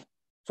crystallinity.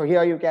 So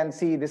here you can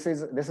see this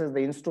is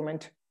the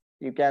instrument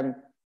you can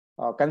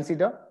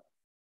consider.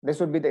 This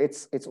would be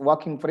its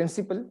working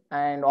principle,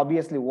 and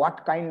obviously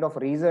what kind of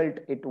result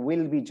it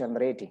will be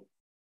generating.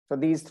 So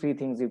these three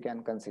things you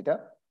can consider.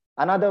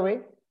 Another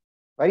way,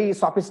 very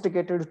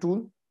sophisticated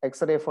tool,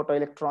 X-ray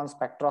photoelectron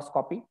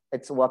spectroscopy,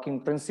 its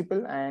working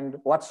principle and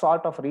what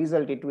sort of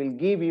result it will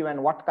give you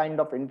and what kind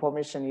of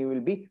information you will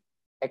be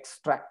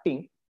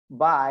extracting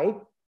by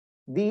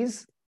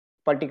these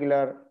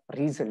particular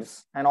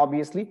results. And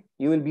obviously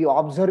you will be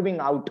observing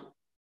out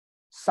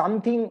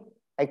something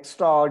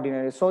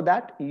extraordinary so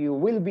that you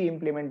will be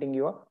implementing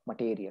your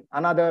material.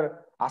 Another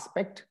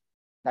aspect,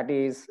 that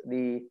is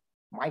the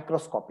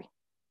microscopy.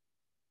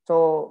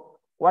 So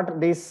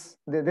what this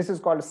is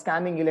called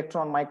scanning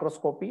electron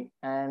microscopy,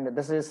 and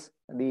this is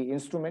the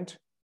instrument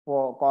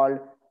called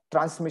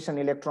transmission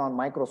electron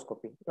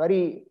microscopy.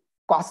 Very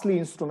costly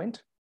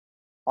instrument,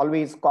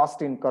 always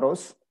cost in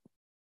crores.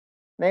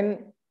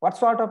 Then what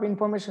sort of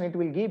information it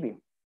will give you?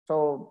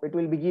 So it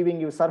will be giving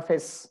you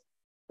surface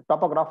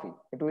topography,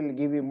 it will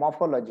give you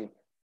morphology,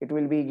 it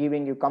will be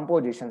giving you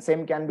composition.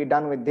 Same can be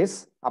done with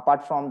this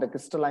apart from the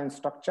crystalline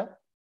structure.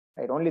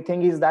 Right? Only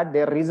thing is that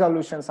their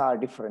resolutions are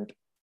different.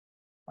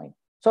 Right?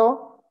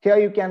 So here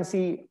you can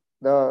see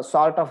the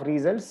sort of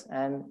results,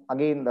 and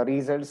again the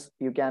results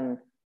you can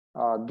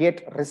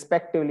get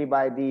respectively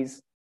by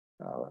these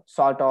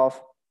sort of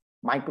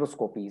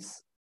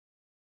microscopies.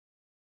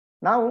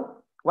 Now,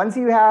 once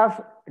you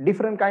have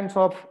different kinds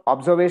of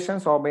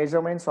observations or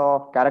measurements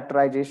or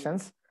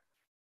characterizations,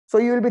 so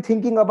you will be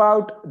thinking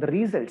about the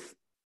results.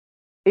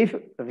 If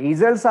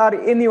results are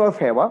in your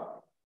favor,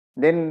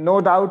 then no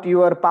doubt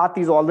your path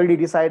is already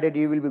decided,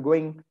 you will be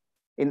going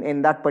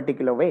in that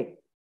particular way.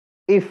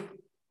 If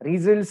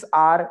results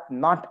are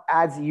not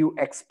as you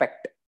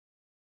expect,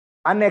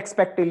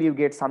 unexpectedly you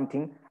get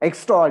something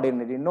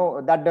extraordinary,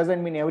 no, that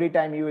doesn't mean every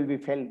time you will be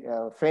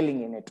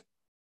failing in it.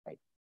 Right?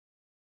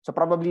 So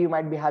probably you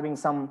might be having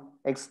some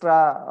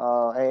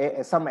extra,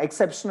 some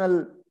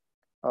exceptional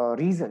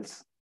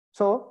results.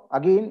 So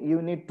again,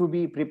 you need to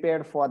be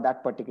prepared for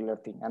that particular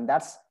thing. And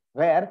that's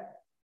where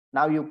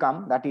now you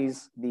come, that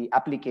is the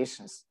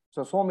applications.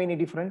 So many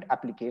different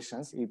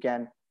applications you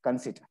can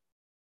consider.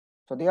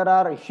 So there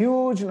are a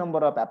huge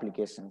number of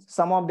applications.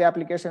 Some of the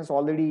applications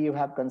already you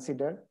have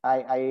considered.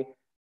 I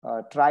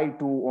try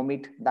to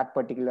omit that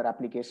particular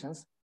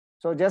applications.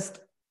 So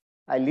just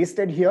I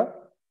listed here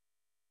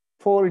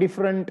 4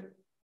 different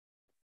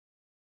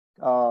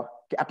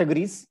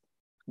categories: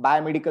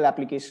 biomedical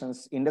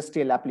applications,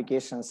 industrial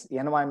applications,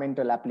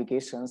 environmental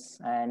applications,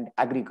 and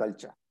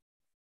agriculture.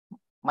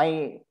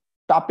 My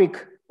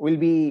topic will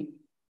be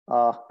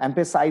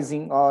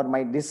emphasizing, or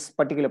this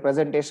particular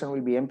presentation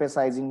will be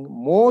emphasizing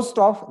most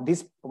of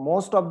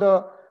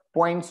the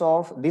points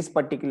of this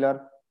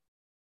particular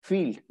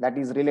field that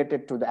is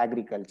related to the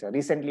agriculture.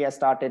 Recently, I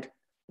started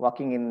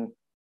working in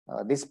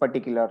this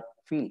particular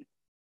field.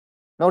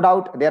 No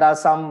doubt there are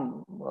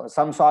some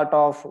sort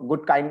of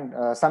good kind,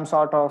 some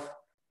sort of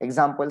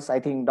examples.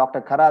 I think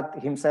Dr.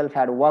 Kharat himself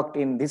had worked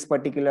in this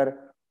particular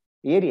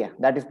area,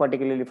 that is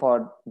particularly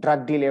for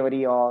drug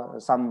delivery or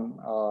some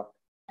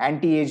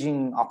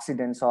anti-aging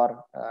oxidants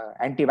or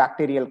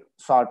antibacterial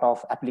sort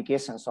of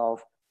applications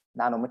of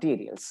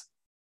nanomaterials.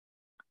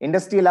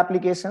 Industrial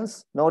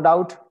applications, no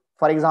doubt,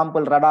 for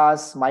example,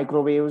 radars,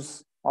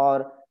 microwaves,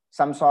 or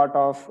some sort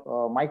of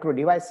micro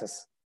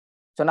devices.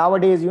 So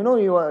nowadays, you know,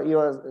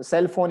 your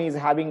cell phone is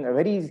having a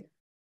very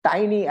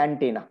tiny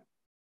antenna.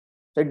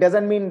 So it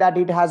doesn't mean that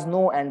it has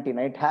no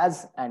antenna, it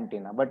has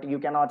antenna, but you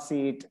cannot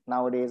see it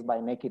nowadays by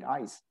naked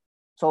eyes.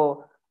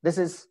 So this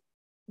is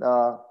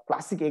the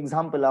classic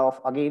example of,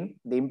 again,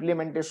 the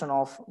implementation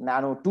of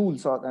nano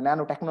tools or the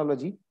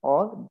nanotechnology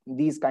or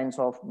these kinds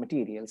of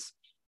materials.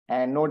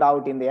 And no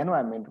doubt in the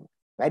environment,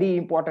 very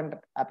important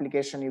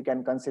application you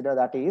can consider,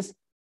 that is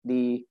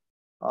the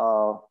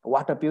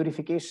water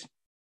purification.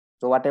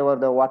 So whatever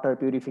the water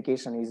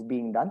purification is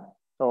being done,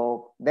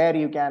 so there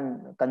you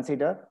can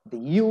consider the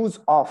use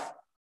of,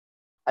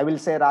 I will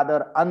say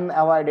rather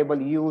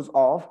unavoidable use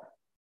of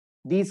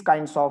these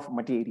kinds of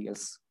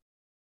materials.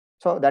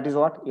 So that is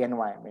what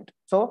environment.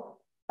 So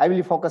I will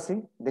be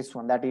focusing this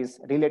one that is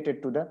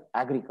related to the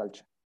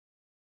agriculture.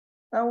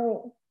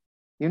 Now,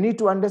 you need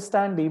to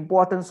understand the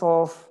importance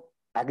of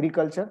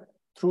agriculture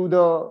through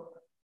the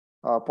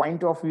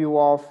point of view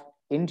of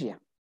India.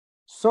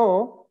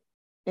 So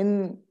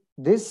in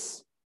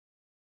this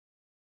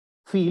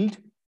field,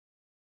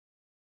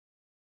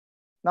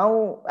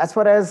 now as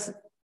far as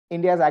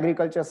India's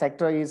agriculture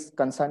sector is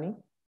concerning,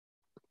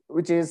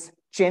 which is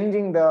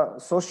changing the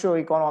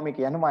socio-economic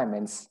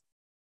environments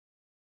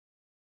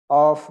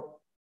of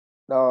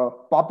the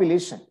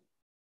population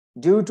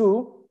due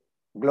to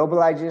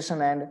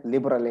globalization and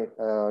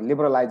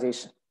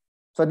liberalization.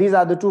 So these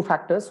are the two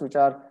factors which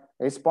are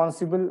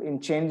responsible in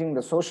changing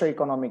the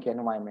socio-economic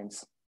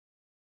environments.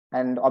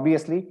 And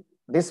obviously,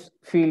 this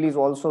field is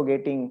also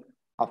getting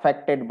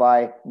affected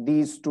by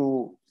these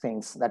two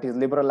things, that is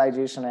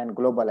liberalization and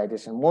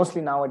globalization.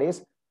 Mostly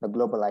nowadays, the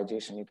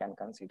globalization you can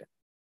consider.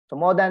 So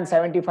more than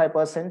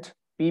 75%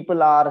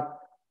 people are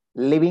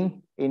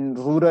living in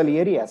rural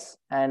areas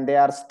and they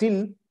are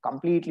still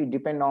completely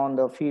dependent on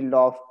the field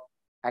of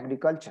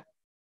agriculture.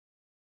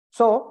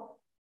 So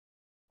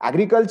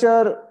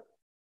agriculture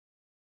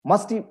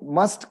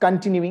must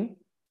continuing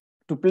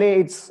to play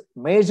its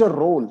major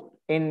role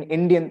in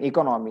Indian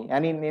economy.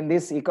 And in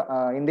this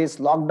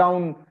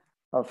lockdown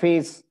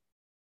phase,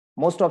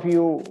 most of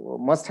you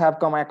must have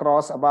come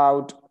across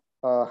about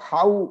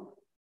how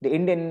the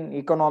Indian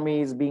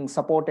economy is being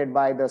supported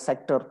by the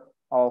sector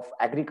of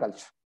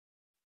agriculture.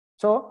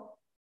 So,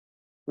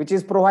 which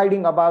is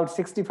providing about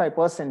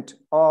 65%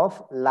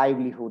 of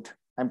livelihood.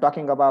 I'm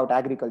talking about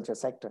agriculture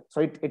sector.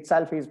 So it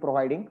itself is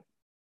providing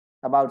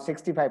about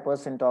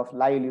 65% of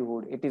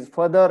livelihood. It is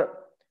further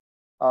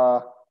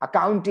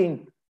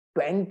accounting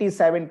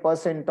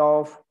 27%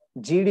 of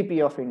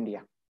GDP of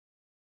India.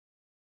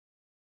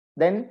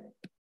 Then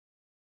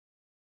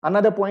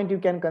another point you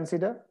can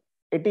consider,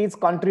 it is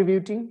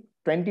contributing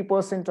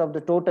 20% of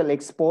the total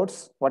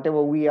exports,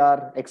 whatever we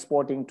are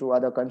exporting to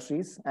other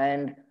countries.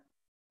 And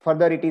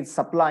further, it is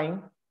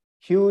supplying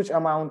huge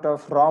amount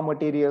of raw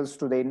materials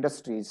to the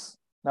industries,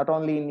 not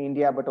only in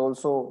India, but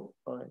also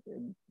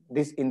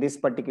in this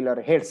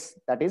particular heads,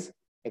 that is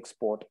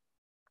export.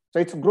 So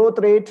its growth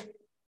rate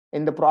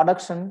in the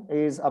production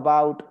is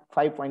about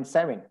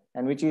 5.7,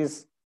 and which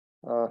is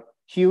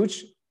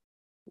huge.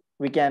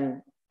 We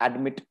can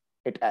admit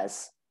it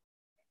as.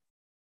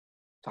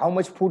 So how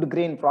much food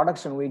grain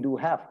production we do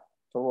have?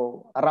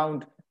 So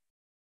around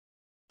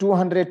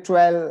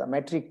 212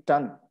 metric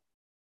ton.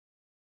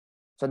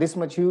 So this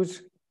much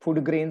huge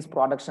food grains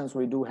productions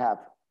we do have.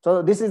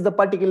 So this is the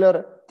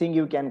particular thing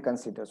you can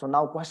consider. So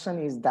now question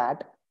is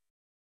that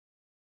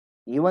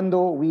even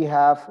though we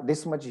have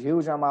this much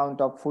huge amount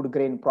of food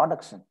grain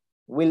production,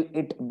 will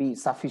it be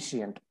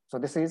sufficient? So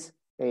this is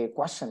a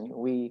question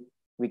we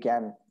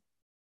can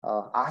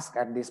ask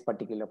at this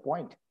particular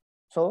point.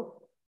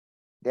 So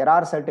there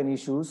are certain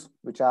issues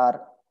which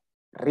are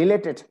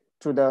related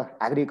to the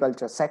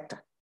agriculture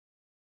sector.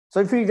 So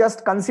if we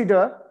just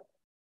consider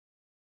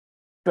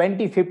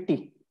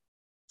 2050,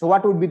 so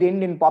what would be the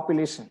Indian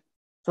population?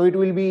 So it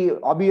will be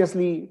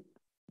obviously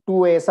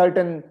to a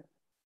certain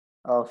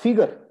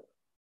figure.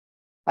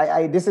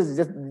 This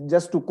is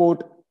just to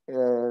quote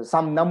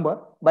some number,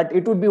 but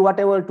it would be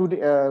whatever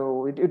today,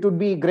 it would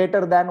be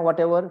greater than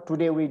whatever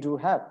today we do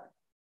have.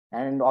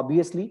 And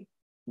obviously,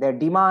 the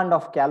demand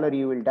of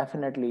calorie will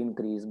definitely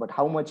increase, but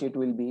how much it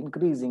will be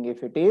increasing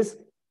if it is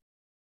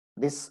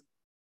this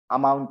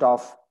amount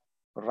of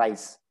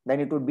rice, then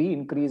it would be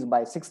increased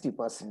by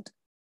 60%.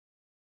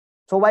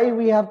 So why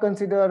we have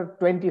considered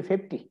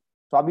 2050?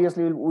 So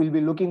obviously we'll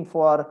be looking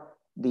for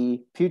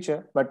the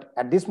future, but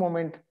at this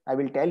moment, I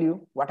will tell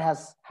you what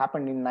has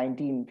happened in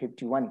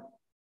 1951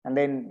 and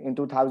then in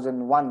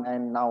 2001,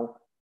 and now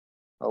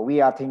we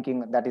are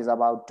thinking that is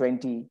about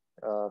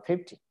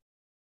 2050.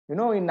 You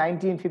know, in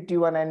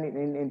 1951 and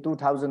in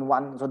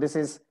 2001, so this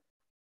is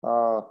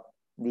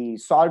the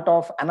salt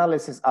of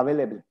analysis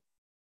available.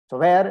 So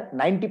where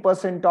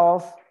 90%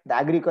 of the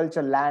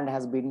agricultural land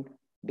has been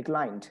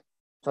declined.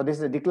 So this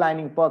is a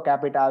declining per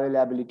capita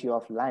availability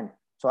of land.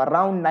 So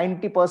around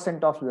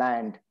 90% of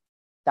land,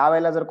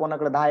 त्यावेळेला जर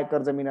कोणाकडे 10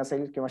 एकर जमीन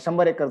असेल किंवा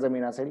 100 एकर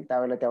जमीन असेल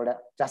त्यावेळेला तेवढ्या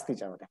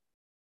जास्तीच्या होत्या.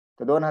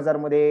 तर 2000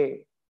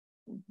 मध्ये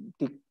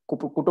ती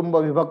कुटुंब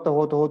विभक्त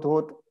होत होत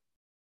होत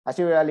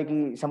अशी वेळ आली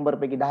की 100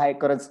 पैकी 10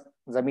 एकरच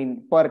जमीन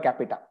per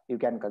capita you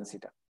can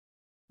consider,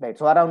 right.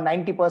 So around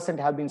 90%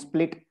 have been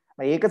split.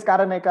 एकच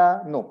कारण आहे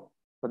का? No.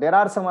 So there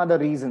are some other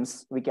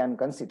reasons we can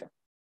consider.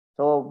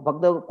 सो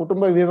फक्त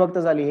कुटुंब विभक्त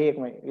झाली हे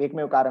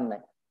एकमेव कारण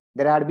नाही.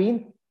 देर had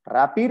been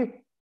rapid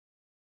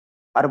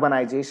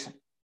urbanization.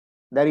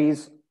 There is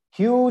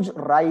huge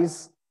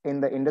rise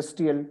in the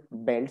industrial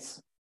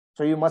belts.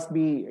 So you must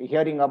be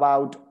hearing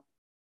about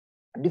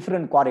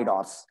different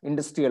corridors,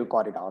 industrial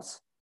corridors.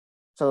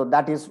 So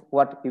that is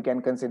what you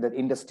can consider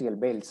industrial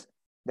belts.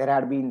 There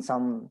had been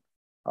some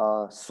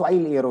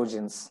soil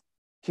erosions,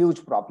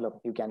 huge problem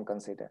you can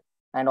consider.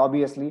 And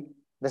obviously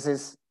this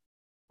is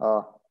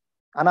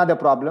another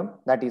problem,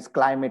 that is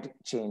climate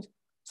change.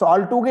 So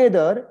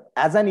altogether,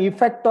 as an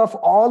effect of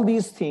all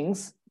these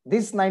things,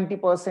 this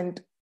 90%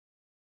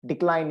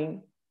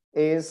 declining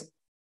is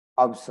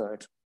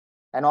absurd.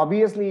 And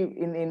obviously,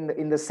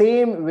 in the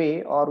same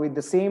way or with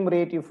the same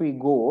rate, if we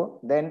go,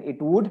 then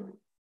it would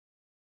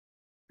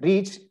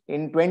reach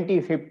in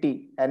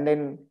 2050. And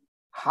then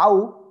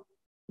how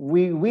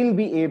we will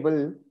be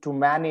able to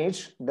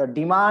manage the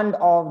demand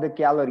of the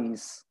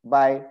calories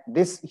by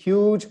this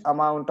huge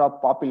amount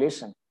of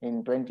population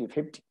in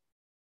 2050.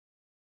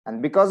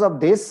 And because of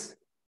this,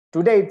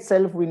 today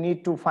itself, we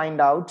need to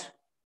find out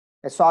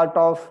a sort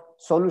of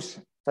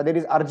solution. So there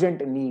is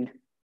urgent need.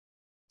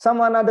 Some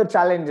other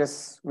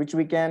challenges which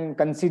we can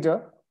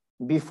consider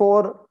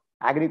before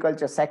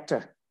agriculture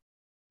sector,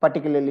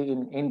 particularly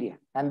in India.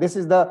 And this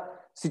is the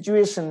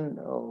situation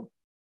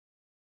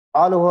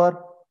all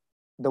over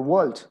the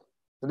world.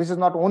 So this is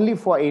not only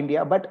for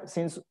India, but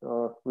since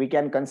we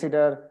can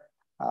consider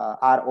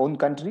our own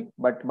country,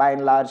 but by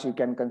and large, you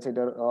can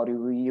consider or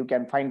you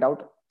can find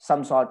out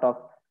some sort of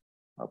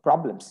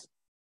problems.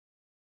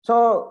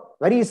 So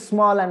very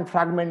small and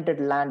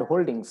fragmented land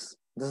holdings.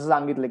 जसं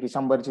सांगितलं की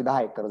 100ची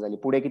 10 एकर झाली,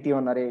 पुढे किती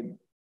होणार आहे,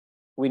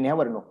 we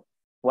never know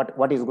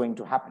what is going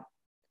to happen.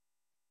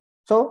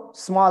 So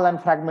small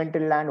and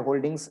fragmented land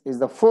holdings is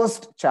the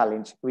first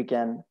challenge we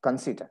can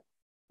consider.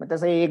 मग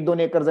तसं 1-2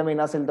 एकर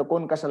जमीन असेल तर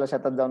कोण कशाला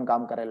शेतात जाऊन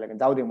काम करायला लागेल,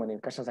 जाऊ दे म्हणे,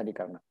 कशासाठी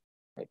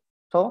करणार.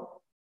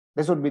 So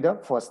this would be the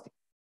first thing.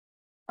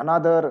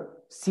 Another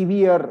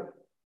severe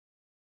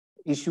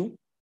issue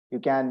you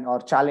can or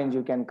challenge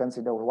you can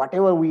consider,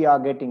 whatever we are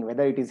getting,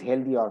 whether it is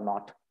healthy or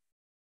not.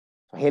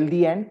 So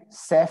healthy and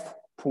safe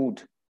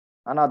food,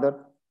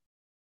 another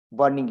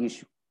burning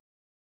issue.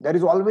 There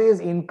is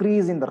always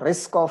increase in the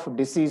risk of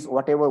disease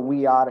whatever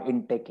we are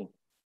intaking.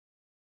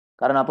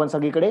 कारण आपण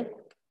सगळीकडे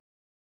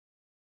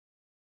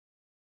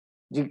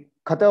जी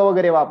खतं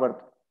वगैरे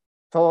वापरतो.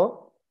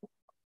 So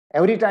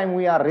every time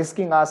we are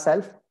risking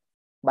ourselves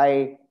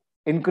by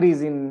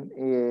increasing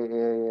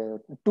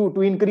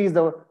to increase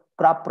the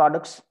crop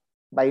products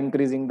by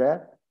increasing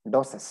the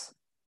doses.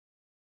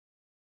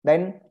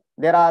 Then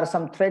there are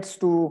some threats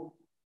to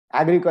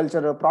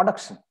agricultural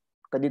production.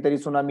 कधीतरी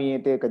tsunami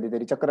येते,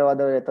 कधीतरी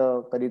चक्रवादळ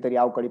येतं, कधीतरी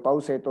अवकाळी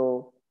पाऊस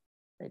येतो.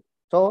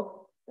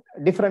 So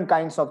different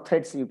kinds of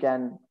threats you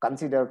can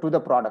consider to the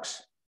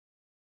products.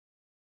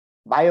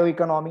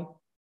 Bioeconomy,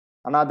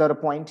 another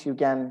point you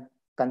can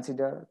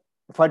consider.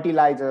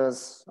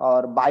 Fertilizers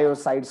or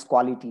biocides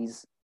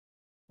qualities.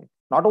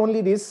 Not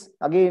only this,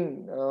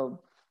 again,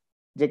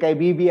 जे काही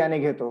B बियाणे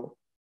घेतो,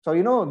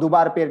 so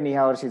दुबार पेरणी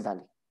ह्या वर्षी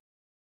झाली.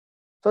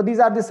 So these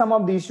are some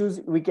of the issues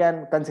we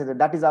can consider.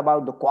 That is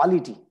about the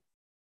quality.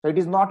 So it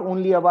is not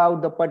only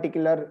about the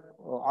particular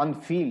on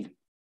field.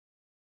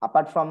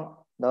 Apart from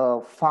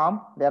the farm,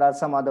 there are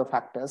some other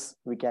factors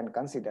we can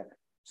consider.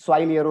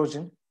 Soil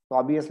erosion. So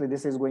obviously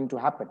this is going to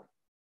happen.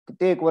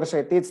 प्रत्येक वर्ष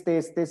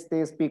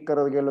तेच peak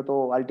करत गेलो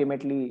तो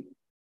ultimately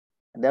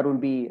there will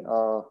be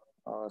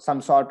some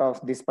sort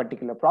of this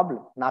particular problem.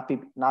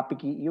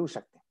 नापिकी येऊ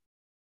शकते.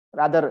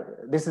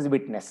 Rather, this is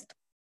witnessed.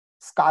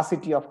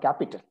 Scarcity of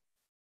capital.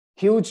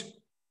 Huge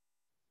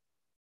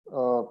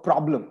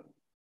problem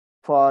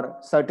for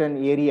certain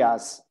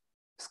areas.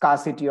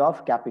 Scarcity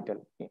of capital.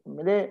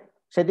 म्हणजे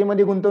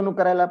शेतीमध्ये गुंतवणूक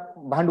करायला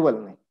भांडवल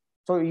नाही.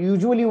 So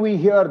usually we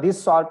hear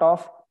this sort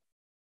of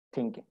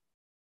thinking.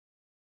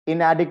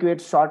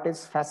 Inadequate shortage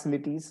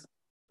facilities.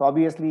 So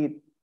obviously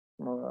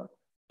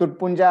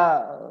तुटपुंजा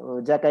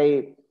ज्या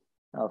काही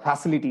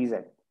फॅसिलिटीज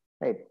आहेत,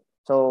 राईट.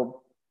 सो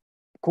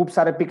खूप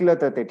सारं पिकलं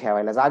तर ते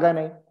ठेवायला जागा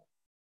नाही.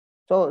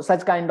 सो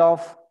such kind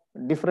of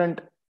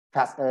different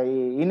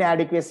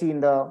inadequacy in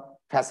the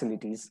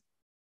facilities.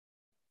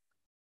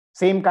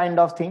 Same kind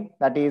of thing,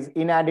 that is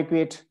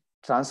inadequate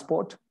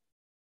transport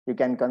you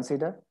can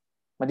consider.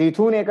 म्हणजे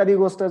इथून एखादी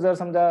गोष्ट जर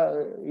समजा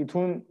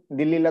इथून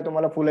दिल्लीला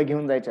तुम्हाला फुलं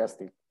घेऊन जायचे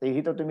असतील तर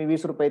ही तर तुम्ही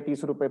 20 रुपये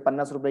 30 रुपये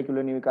 50 रुपये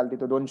किलोनी विकाल,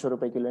 तिथं 200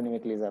 रुपये किलोनी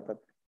विकली जातात.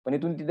 पण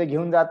इथून तिथे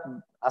घेऊन जात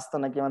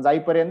असताना किंवा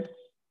जाईपर्यंत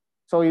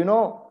सो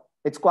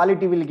its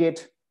quality will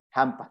get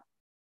hampered.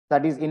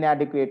 That is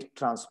inadequate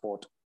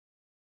transport.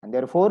 And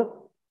therefore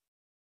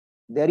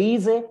there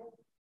is a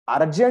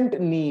urgent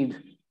need,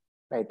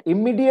 right,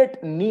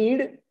 immediate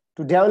need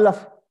to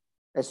develop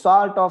a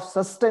sort of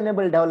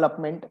sustainable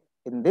development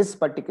in this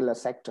particular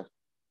sector,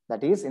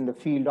 that is in the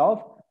field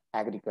of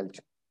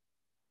agriculture.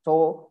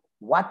 So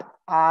what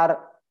are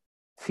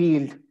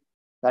field,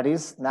 that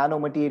is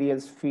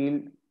nanomaterials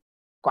field,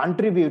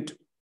 contribute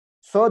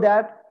so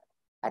that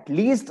at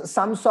least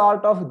some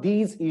sort of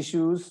these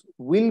issues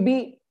will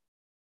be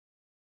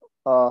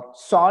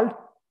solved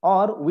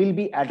or will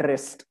be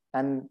addressed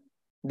and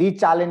these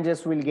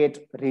challenges will get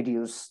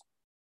reduced.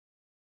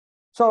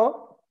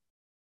 So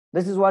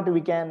this is what we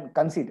can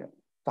consider.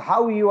 So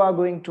how you are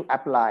going to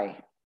apply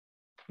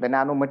the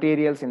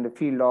nanomaterials in the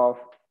field of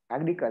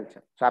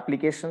agriculture. So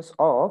applications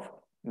of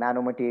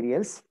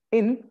nanomaterials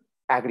in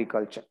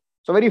agriculture.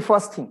 So very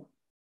first thing,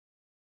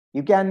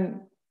 you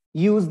can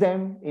use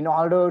them in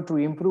order to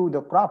improve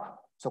the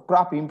crop. So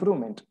crop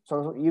improvement.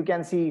 So you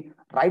can see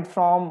right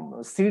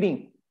from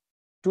seeding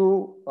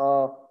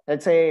to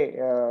let's say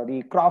the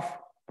crop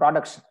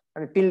production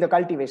till the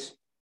cultivation.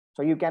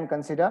 So you can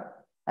consider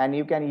and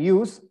you can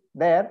use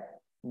there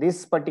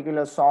this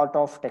particular sort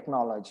of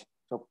technology.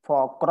 So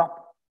for crop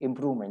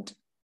improvement,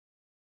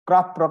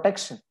 crop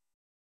protection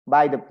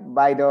by the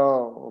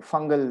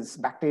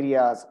fungals,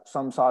 bacteria,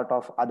 some sort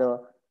of other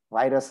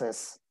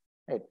viruses,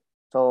 right?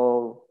 So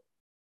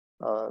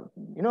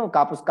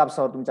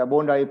कापसावर तुमच्या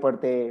बोंडाळी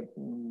पडते,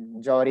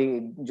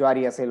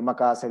 ज्वारी असेल,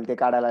 मका असेल, ते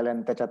काढायला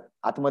आल्यानंतर त्याच्यात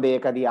आतमध्ये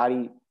एखादी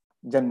आळी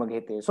जन्म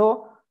घेते. सो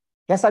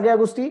ह्या सगळ्या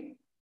गोष्टी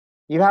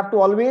you have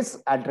to always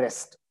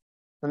address.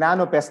 The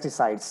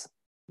nanopesticides,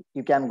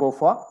 you can go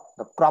for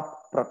the crop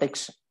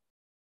protection.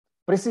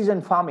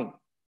 Precision farming,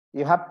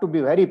 you have to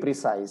be very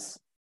precise,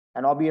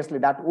 and obviously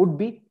that would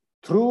be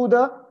through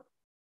the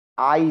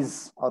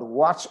eyes or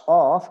watch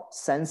of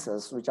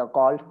sensors which are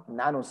called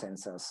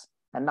nanosensors.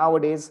 And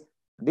nowadays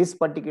this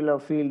particular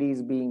field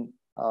is being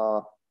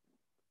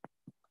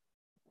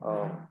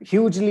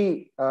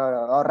hugely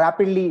or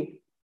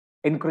rapidly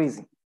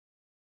increasing.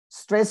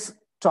 Stress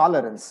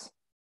tolerance.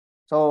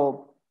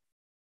 So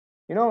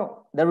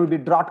there will be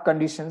drought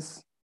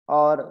conditions,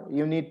 or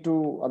you need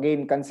to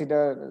again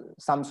consider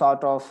some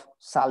sort of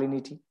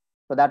salinity.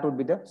 So that would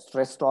be the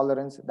stress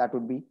tolerance. That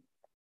would be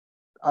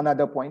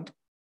another point.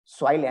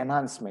 Soil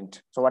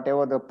enhancement. So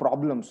whatever the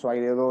problem,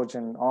 soil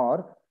erosion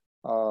or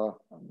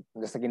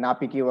जसं की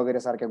नापिकी वगैरे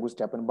सारख्या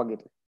गोष्टी आपण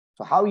बघितल्या.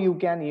 So how you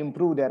can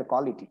improve their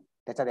quality,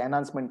 त्याच्यात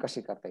enhancement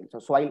कशी करता येईल. So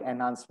soil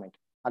enhancement,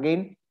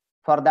 again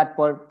for that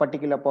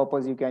particular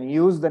purpose you can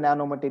use the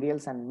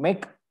nanomaterials and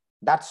make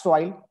that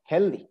soil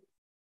healthy.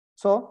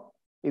 So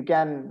you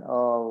can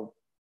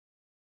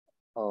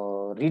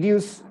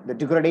reduce the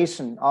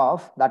degradation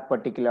of that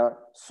particular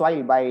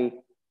soil by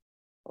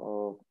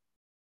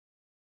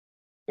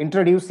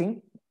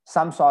introducing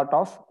some sort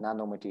of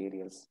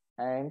nanomaterials.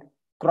 And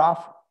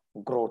crop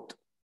growth.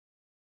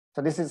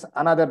 So this is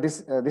another,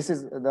 this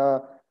is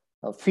the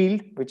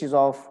field which is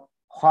of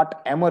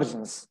hot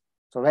emergence.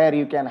 So where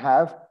you can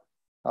have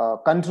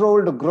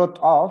controlled growth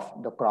of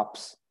the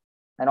crops,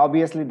 and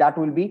obviously that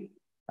will be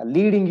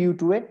leading you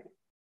to a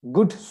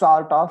good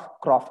sort of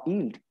crop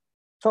yield.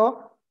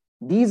 So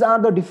these are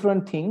the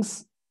different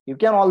things you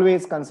can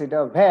always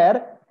consider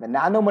where the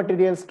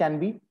nanomaterials can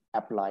be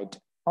applied,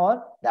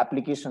 or the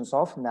applications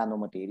of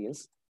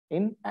nanomaterials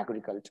in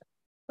agriculture.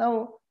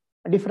 Now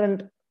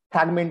different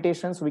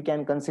fragmentations we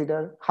can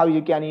consider, how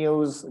you can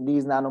use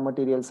these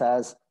nanomaterials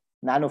as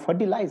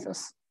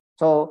nanofertilizers.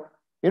 So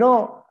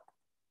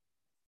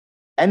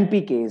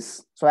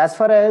NPKs. So as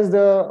far as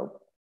the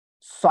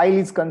soil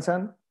is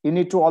concerned, you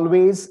need to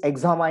always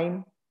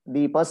examine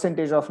the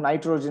percentage of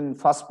nitrogen,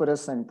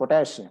 phosphorus and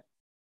potassium.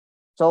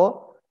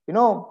 So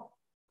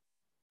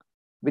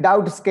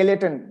without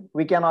skeleton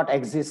we cannot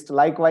exist.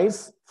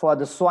 Likewise for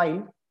the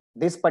soil,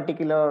 this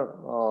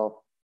particular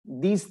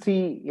these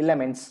three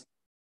elements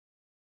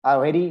are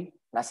very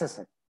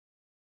necessary.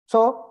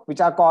 So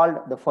which are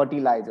called the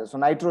fertilizers. So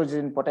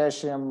nitrogen,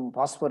 potassium,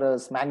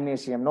 phosphorus,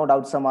 magnesium, no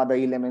doubt some other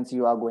elements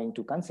you are going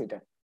to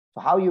consider.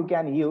 So how you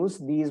can use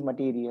these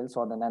materials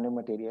or the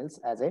nanomaterials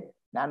as a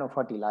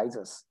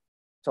nanofertilizers.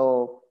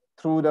 So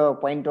through the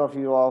point of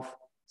view of,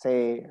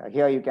 say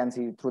here you can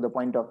see through the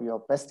point of view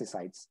of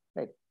pesticides,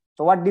 right?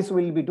 So what this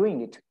will be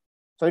doing it?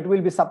 So it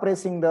will be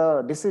suppressing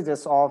the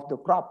diseases of the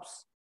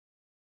crops.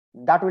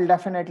 That will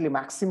definitely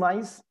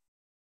maximize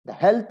the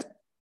health,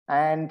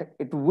 and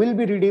it will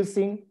be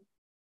reducing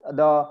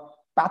the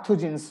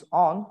pathogens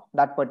on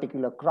that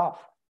particular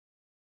crop.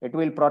 It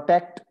will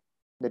protect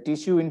the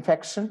tissue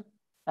infection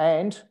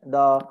and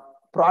the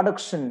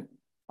production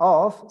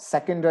of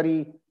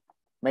secondary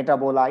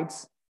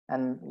metabolites,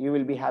 and you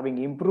will be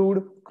having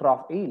improved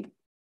crop yield.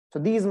 So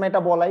these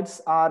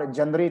metabolites are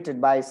generated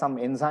by some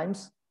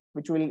enzymes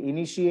which will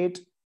initiate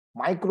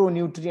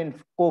micronutrient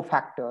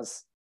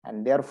cofactors,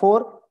 and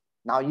therefore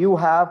now you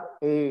have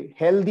a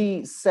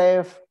healthy,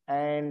 safe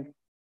and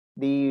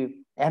the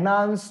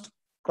enhanced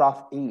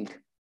crop yield.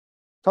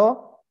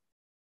 So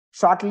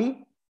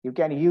shortly you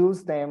can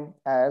use them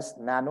as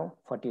nano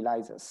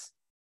fertilizers.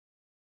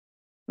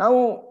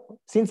 Now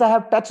since I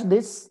have touched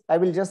this, I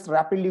will just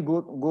rapidly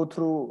go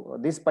through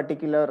this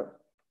particular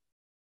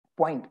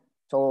point.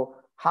 So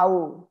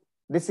how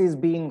this is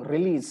being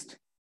released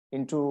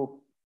into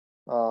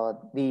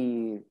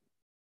the,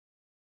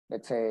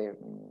 let's say,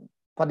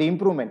 for the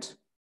improvement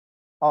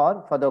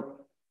or for the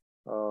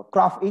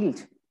crop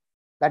yield.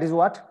 That is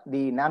what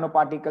the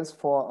nanoparticles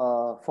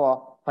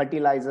for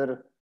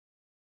fertilizer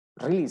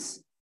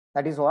release.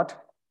 That is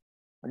what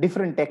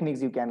different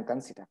techniques you can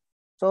consider.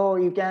 So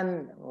you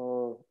can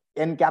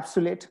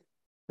encapsulate,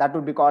 that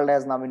would be called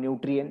as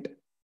nanonutrient,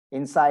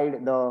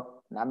 inside the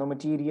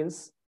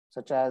nanomaterials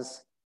such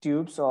as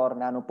tubes or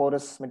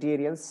nanoporous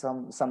materials,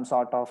 some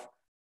sort of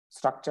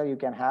structure you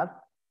can have.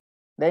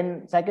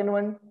 Then second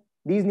one,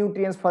 these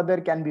nutrients further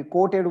can be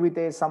coated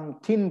with some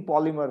thin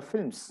polymer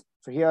films.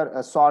 So here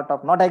a sort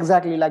of, not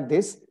exactly like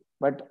this,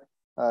 but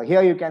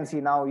here you can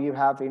see now you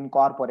have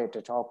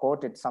incorporated or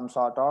coated some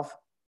sort of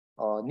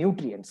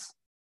nutrients,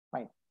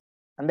 right?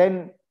 And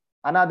then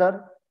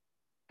another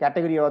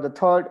category or the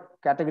third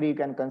category you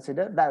can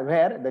consider, that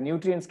where the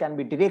nutrients can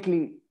be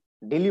directly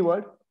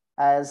delivered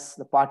as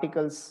the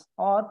particles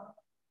or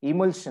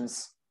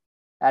emulsions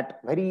at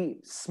very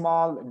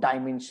small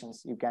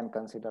dimensions, you can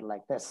consider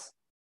like this.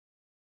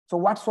 So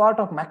what sort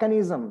of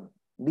mechanism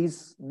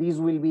these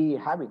will be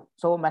having?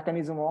 So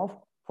mechanism of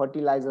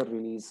fertilizer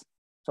release.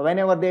 So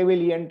whenever they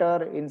will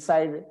enter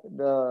inside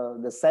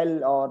the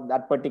cell or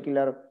that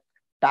particular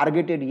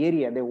targeted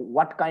area,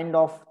 what kind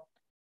of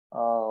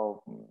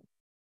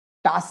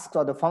tasks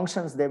or the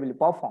functions they will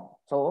perform.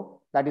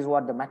 So that is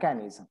what the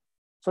mechanism.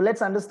 So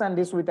let's understand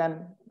this with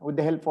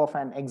the help of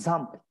an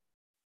example.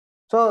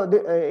 So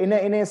in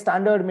a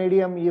standard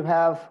medium, you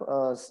have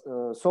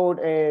sowed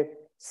a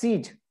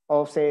seed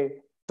of,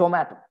 say,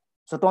 tomato.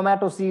 So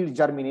tomato seed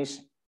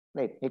germination,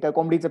 right?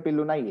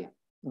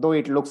 Though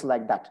it looks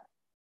like that.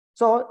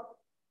 So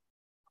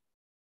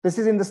this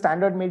is in the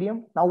standard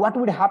medium. Now what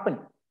would happen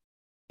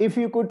if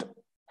you could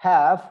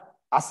have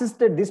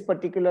assisted this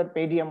particular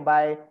medium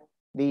by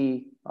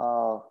the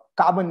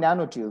carbon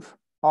nanotube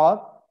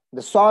or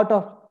the sort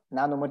of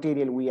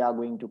nanomaterial we are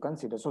going to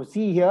consider? So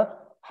see here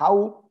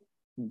how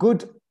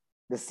good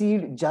the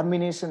seed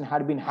germination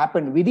had been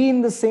happened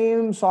within the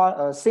same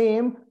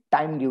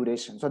time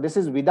duration. So this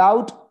is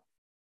without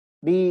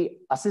the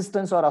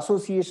assistance or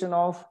association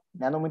of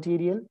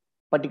nanomaterial.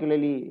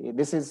 Particularly,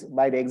 this is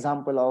by the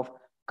example of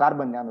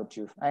carbon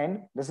nanotube,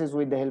 and this is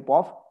with the help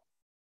of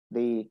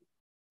the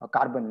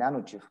carbon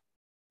nanotube.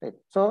 Right?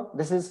 So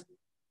this is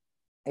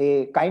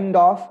a kind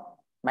of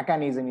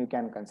mechanism you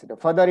can consider.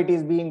 Further, it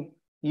is being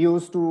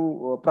used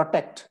to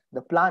protect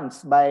the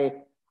plants by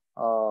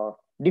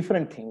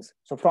different things.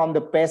 So from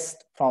the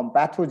pest, from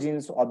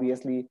pathogens,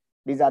 obviously,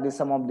 these are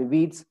some of the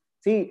weeds.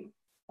 See,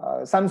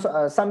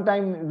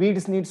 sometimes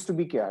weeds needs to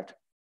be cared.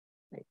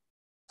 Right?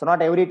 So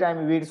not every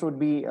time weeds would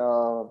be,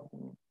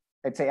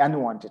 let's say,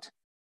 unwanted,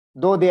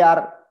 though they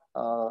are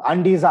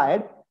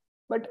undesired,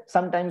 but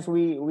sometimes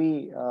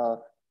we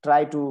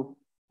try to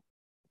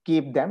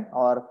keep them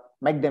or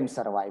make them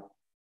survive.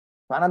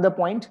 Another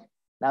point,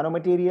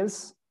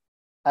 nanomaterials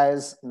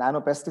as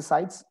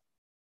nanopesticides.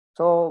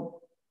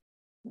 So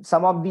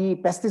some of the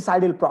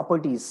pesticidal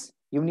properties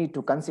you need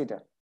to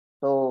consider.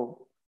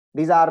 So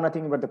these are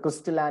nothing but the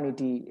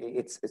crystallinity,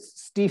 its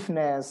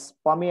stiffness,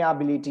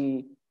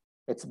 permeability,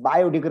 its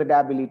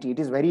biodegradability. It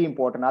is very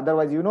important.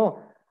 Otherwise,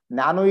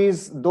 nano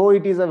is, though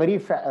it is a very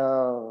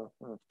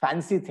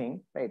fancy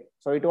thing, right?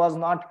 So it was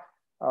not,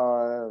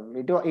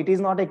 it is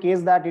not a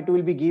case that it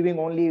will be giving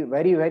only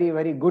very, very,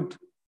 very good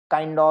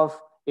kind of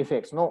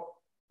effects. No,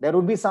 there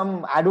will be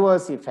some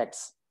adverse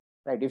effects,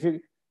 right?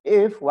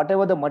 If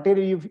whatever the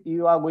material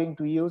you are going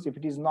to use, if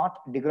it is not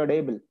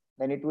degradable,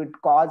 then it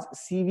would cause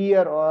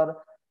severe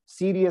or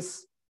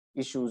serious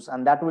issues,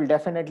 and that will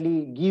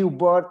definitely give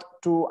birth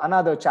to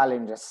another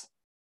challenges.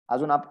 Right?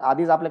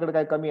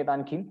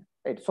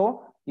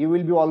 So you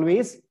will be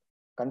always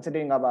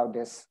considering about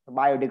this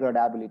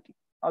biodegradability.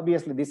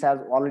 Obviously, this has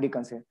already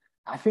considered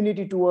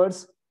affinity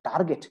towards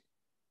target.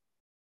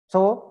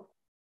 So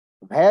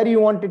where you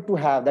wanted to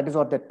have, that is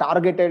what the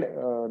targeted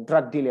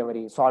drug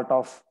delivery sort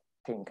of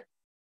thing.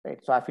 Right?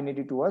 So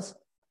affinity towards.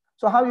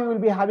 So how you will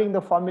be having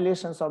the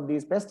formulations of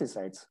these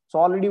pesticides? So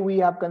already we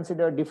have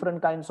considered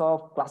different kinds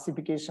of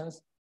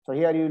classifications. So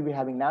here you will be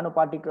having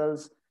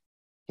nanoparticles.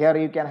 Here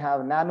you can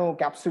have nano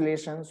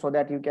capsulation so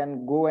that you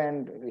can go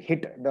and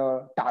hit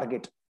the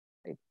target.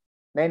 Right?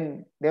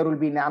 Then there will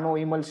be nano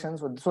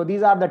emulsions. So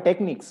these are the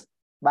techniques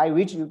by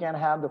which you can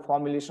have the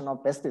formulation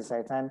of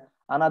pesticides. And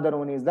another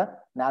one is the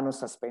nano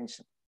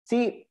suspension.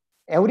 See,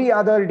 every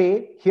other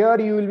day here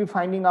you will be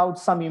finding out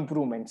some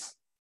improvements.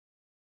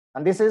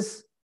 And this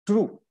is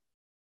true,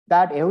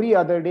 that every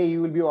other day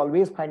you will be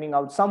always finding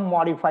out some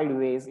modified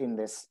ways in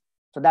this.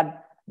 So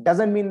that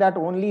doesn't mean that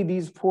only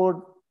these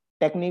 4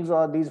 techniques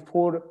or these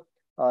 4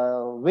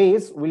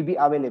 ways will be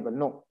available.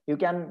 No, you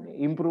can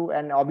improve,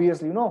 and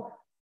obviously,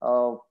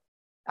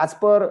 as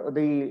per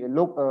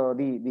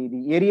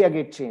the area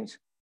get changed.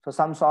 So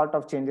some sort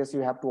of changes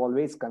you have to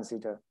always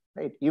consider,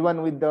 right?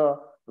 Even with the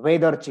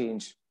weather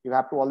change, you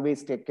have to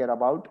always take care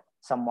about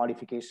some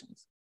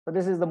modifications. So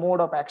this is the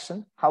mode of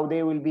action, how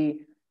they will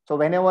be. So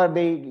whenever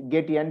they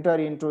get enter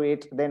into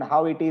it, then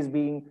how it is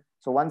being.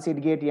 So once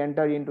it get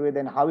enter into it,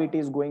 then how it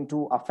is going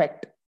to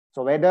affect.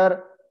 So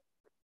whether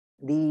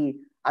the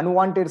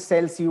unwanted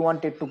cells you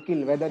wanted to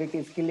kill, whether it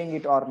is killing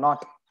it or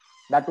not,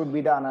 that would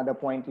be the another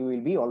point you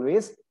will be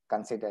always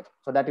considered.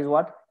 So that is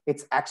what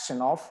it's action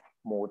of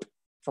mode.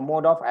 So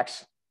mode of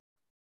action.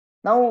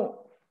 Now,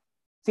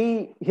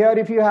 see here,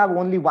 if you have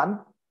only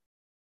one,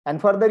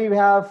 and further you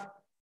have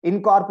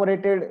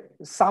incorporated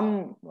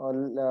some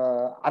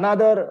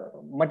another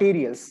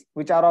materials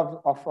which are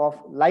of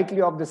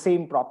likely of the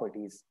same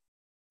properties.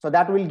 So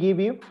that will give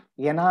you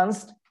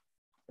enhanced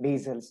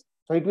results.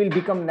 So it will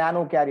become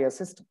nano carrier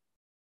system.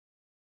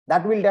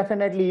 That will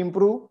definitely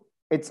improve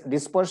its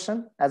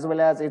dispersion as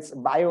well as its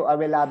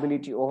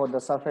bioavailability over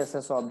the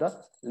surfaces of the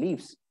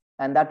leaves.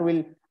 And that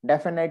will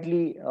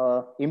definitely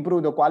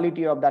improve the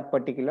quality of that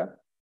particular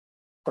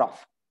crop.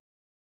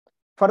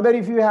 Further,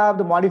 if you have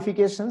the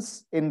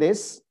modifications in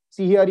this,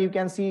 see here you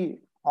can see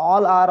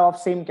all are of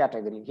same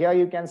category. Here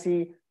you can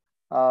see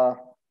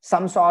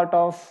some sort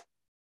of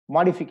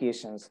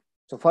modifications.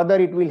 So further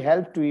it will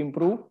help to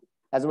improve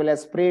as well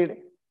as spread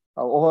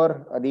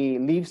over the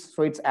leaves.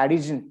 So its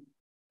adhesion,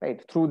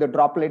 right, through the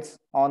droplets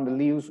on the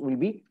leaves will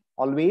be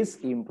always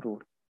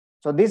improved.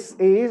 So this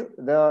is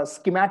the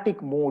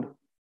schematic mode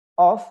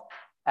of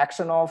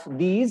action of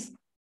these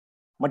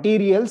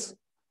materials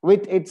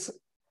with its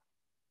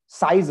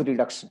size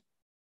reduction.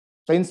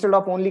 So instead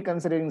of only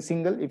considering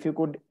single, if you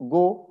could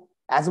go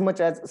as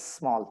much as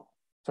small,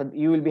 so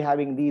you will be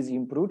having these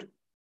improved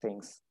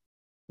things.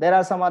 There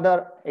are some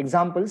other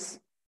examples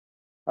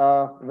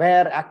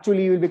where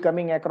actually you will be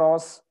coming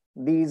across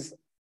these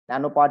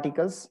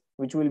nanoparticles,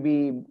 which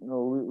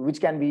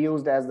can be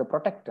used as the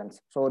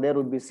protectants. So there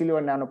would be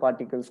silver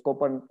nanoparticles,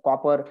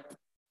 copper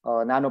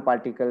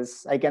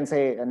nanoparticles, I can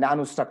say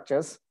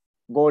nanostructures,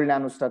 gold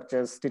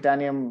nanostructures,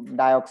 titanium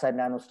dioxide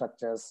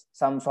nanostructures,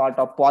 some sort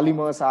of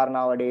polymers are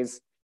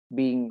nowadays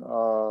being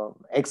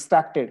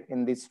extracted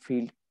in this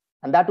field.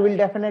 And that will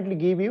definitely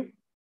give you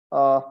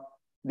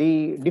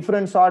the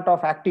different sort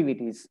of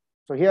activities.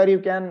 So here you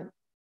can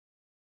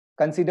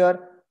consider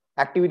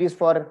activities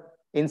for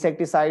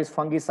insecticides,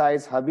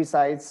 fungicides,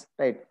 herbicides,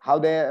 right? How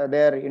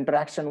their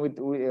interaction with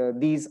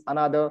these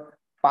another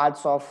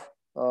parts of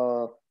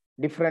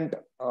different,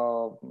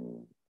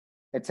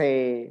 let's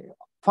say,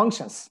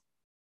 functions.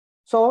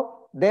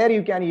 So there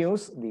you can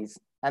use these,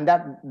 and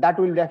that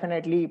will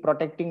definitely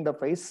protecting the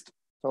pest.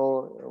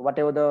 So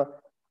whatever the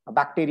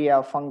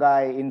bacteria,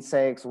 fungi,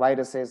 insects,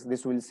 viruses,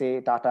 this will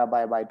say tata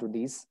bye bye to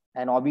these.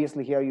 And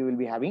obviously here you will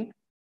be having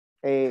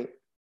a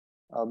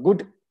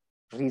good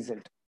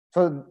result.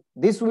 So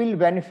this will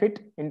benefit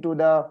into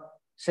the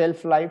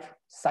shelf life,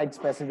 site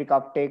specific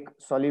uptake,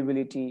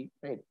 solubility,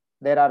 right?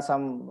 There are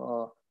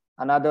some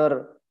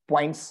another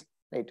points,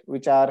 right,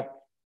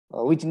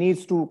 which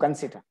needs to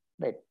consider,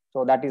 right?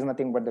 So that is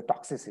nothing but the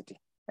toxicity,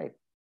 right?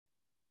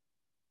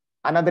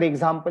 Another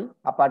example,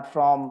 apart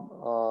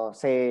from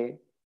say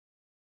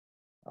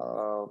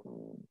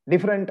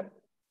different,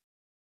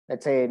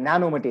 let's say,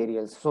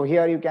 nanomaterials. So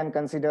here you can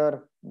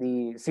consider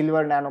the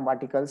silver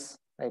nanoparticles,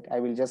 right? I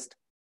will just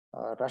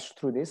rush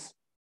through this.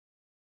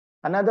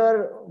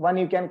 Another one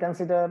you can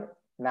consider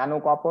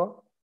nanocopper,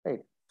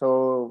 right?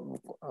 So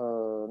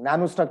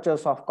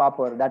nanostructures of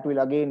copper that will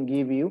again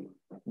give you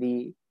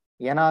the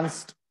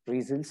enhanced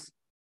results.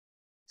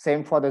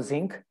 Same for the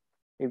zinc.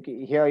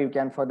 Here you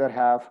can further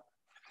have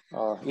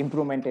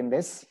improvement in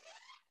this.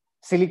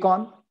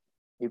 Silicon,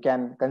 you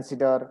can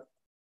consider.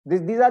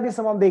 These are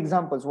some of the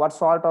examples. What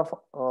sort of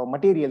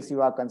materials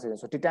you are considering?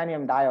 So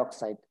titanium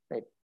dioxide,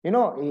 right? You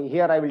know,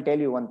 here I will tell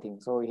you one thing.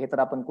 So हे तर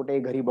आपण कुठेही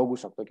घरी बघू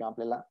शकतो की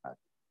आपल्याला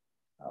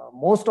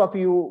most of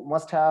you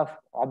must have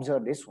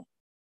observed this one.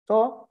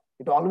 So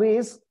it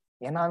always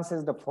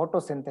enhances the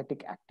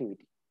photosynthetic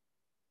activity.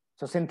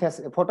 So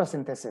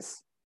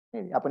photosynthesis.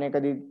 आपण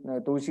एखादी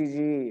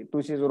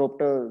तुळशीचं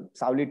रोपटं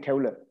सावलीत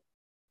ठेवलं,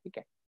 ठीक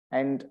आहे,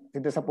 and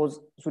तिथे सपोज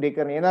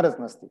सूर्यकिरण येणारच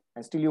नसते,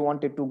 and still you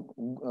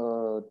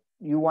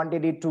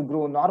wanted it to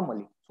grow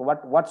normally. So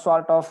what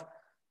sort of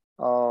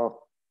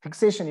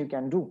fixation you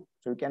can do?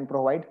 So you can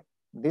provide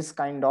this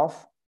kind of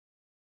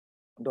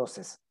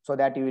doses so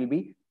that you will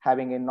be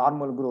having a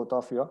normal growth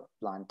of your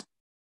plant.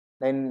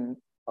 Then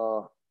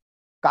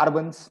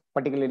carbons,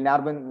 particularly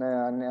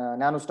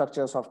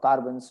nanostructures of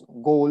carbons,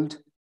 gold,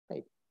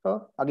 right?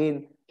 So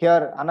again,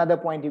 here another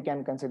point you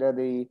can consider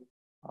the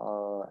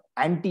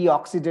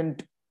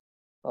antioxidant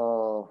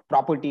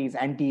properties,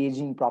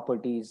 anti-aging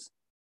properties,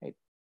 right?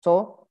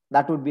 So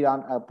that would be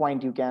a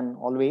point you can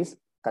always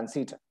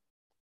consider.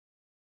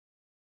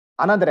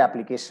 Another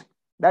application,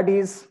 that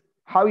is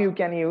how you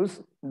can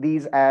use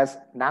these as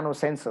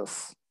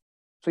nanosensors.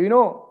 So you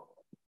know,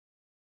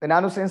 the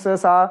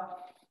nanosensors are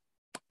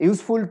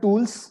useful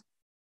tools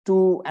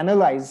to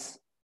analyze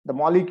the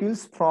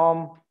molecules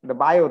from the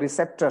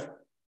bioreceptor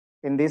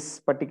in this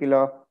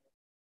particular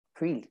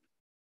field.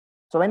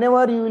 So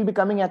whenever you will be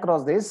coming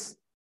across this,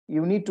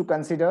 you need to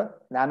consider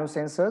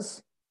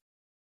nanosensors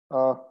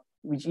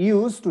which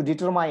used to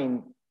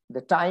determine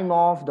the time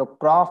of the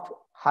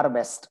crop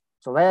harvest.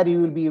 So where you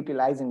will be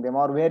utilizing them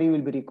or where you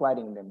will be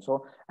requiring them.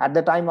 So at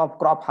the time of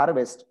crop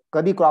harvest,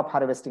 kadi crop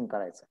harvesting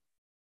करायचं,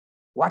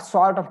 what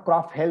sort of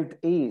crop health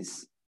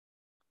is,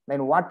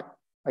 then what,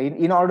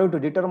 in order to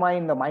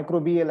determine the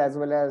microbial as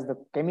well as the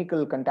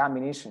chemical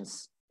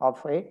contaminations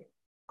of a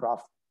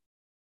crop.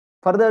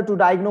 Further, to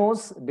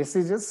diagnose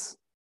diseases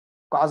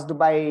caused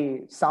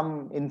by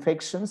some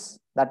infections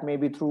that may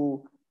be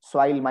through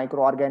soil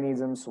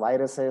microorganisms,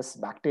 viruses,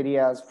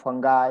 bacteria,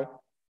 fungi,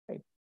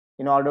 right?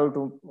 In order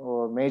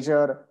to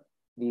measure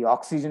the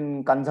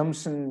oxygen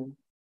consumption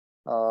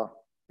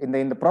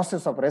in the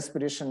process of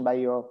respiration by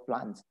your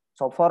plants.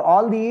 So for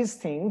all these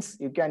things,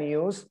 you can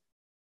use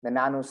the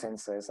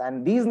nanosensors,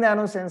 and these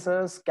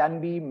nanosensors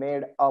can be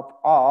made up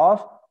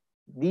of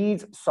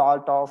these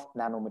sort of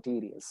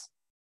nanomaterials.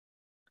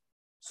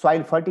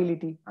 Soil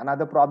fertility,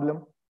 another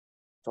problem.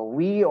 So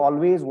we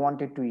always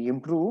wanted to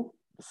improve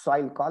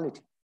soil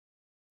quality.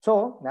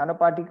 So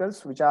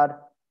nanoparticles, which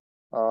are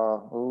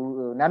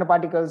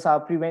nanoparticles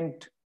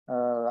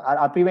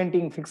are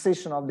preventing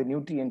fixation of the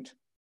nutrient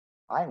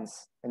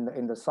ions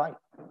in the soil.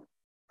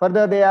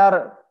 Further, they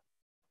are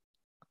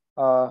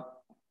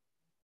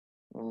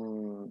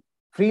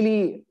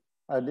freely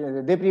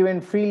they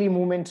prevent freely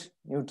movement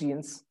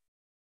nutrients,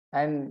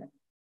 and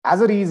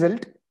as a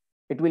result,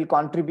 it will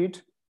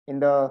contribute in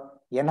the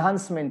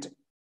enhancement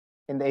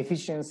in the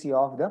efficiency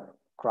of the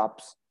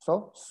crops.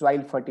 So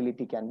soil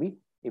fertility can be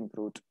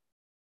improved.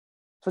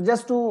 So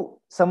just to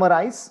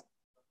summarize,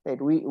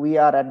 that we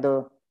are at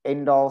the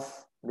end of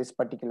this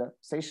particular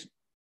session.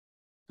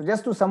 So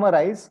just to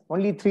summarize,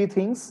 only three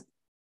things.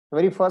 The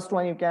very first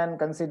one, you can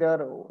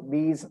consider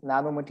these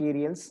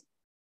nanomaterials.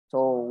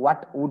 So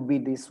what would be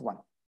this one?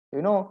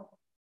 You know,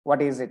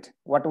 what is it?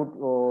 What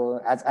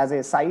would, as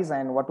a size,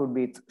 and what would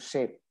be its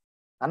shape?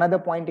 Another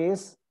point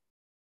is,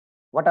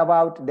 what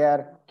about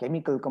their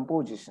chemical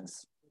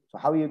compositions? So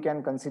how you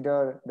can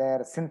consider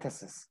their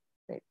synthesis,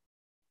 right?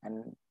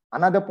 And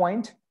another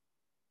point,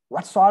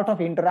 what sort of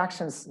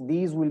interactions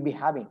these will be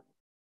having?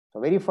 So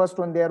very first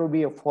one, there will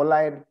be a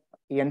foliar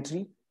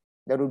entry,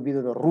 there will be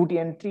the root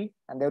entry,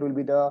 and there will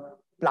be the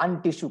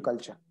plant tissue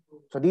culture.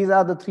 So these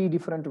are the three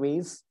different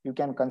ways you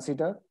can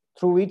consider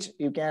through which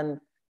you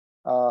can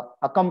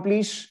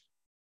accomplish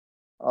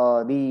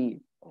the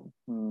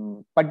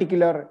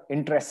particular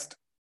interest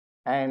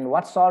and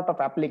what sort of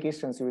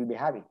applications you will be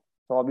having.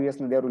 So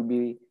obviously there will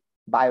be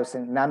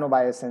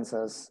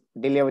nanobiosensors,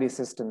 delivery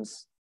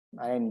systems,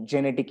 and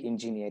genetic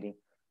engineering.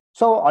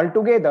 So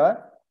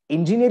altogether,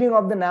 engineering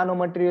of the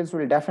nanomaterials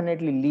will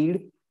definitely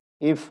lead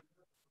if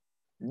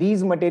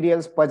these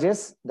materials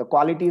possess the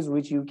qualities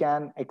which you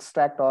can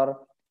extract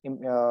or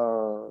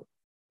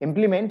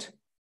implement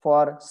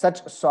for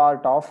such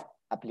sort of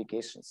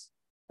applications.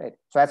 Right.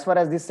 So as far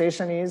as this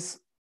session is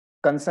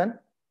concerned,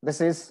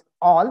 this is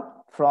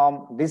all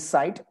from this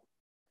side.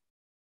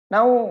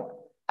 Now,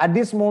 at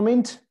this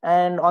moment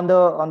and on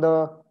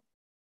the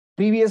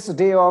previous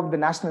day of the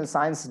National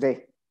Science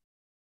Day,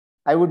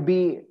 I would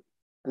be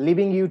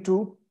leaving you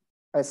to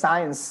a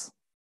science.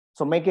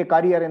 So make a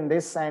career in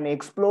this and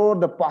explore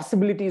the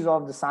possibilities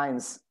of the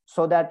science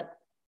so that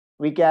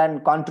we can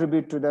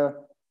contribute to the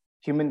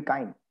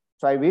humankind.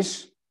 So I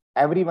wish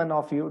every one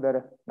of you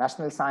the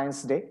National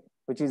Science Day,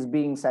 which is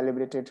being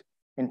celebrated.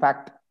 In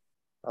fact,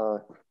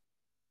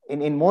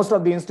 in most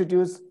of the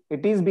institutes,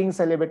 it is being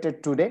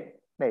celebrated today,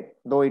 right?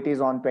 Though it is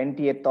on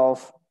 20th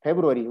of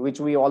February, which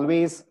we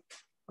always,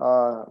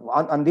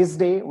 on this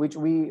day, which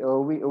we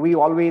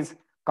always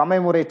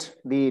commemorate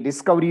the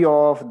discovery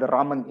of the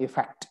Raman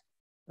effect,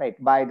 right,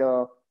 by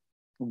the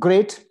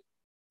great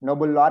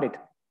Nobel laureate,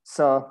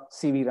 Sir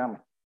C.V. Raman.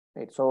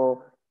 Right?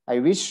 So I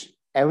wish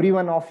every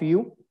one of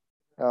you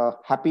a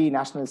happy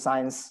National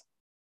Science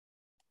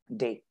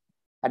Day.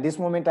 At this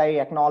moment, I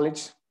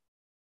acknowledge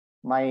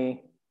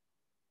my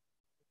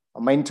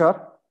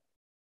mentor,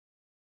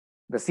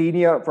 the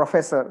senior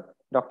professor,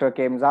 Dr.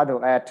 K.M.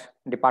 Zadov at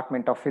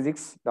Department of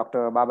Physics,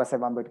 Dr.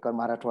 Babasaheb Ambedkar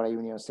Marathwada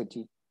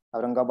University,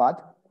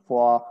 Aurangabad,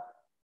 for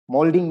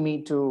molding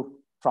me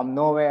from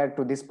nowhere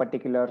to this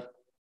particular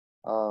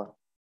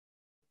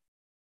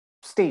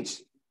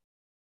stage.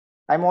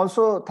 I'm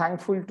also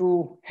thankful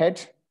to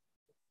head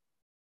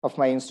of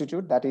my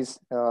institute, that is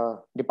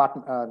at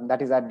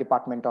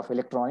Department of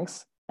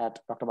Electronics at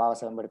Dr.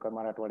 Babasaheb Ambedkar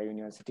Marathwada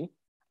University,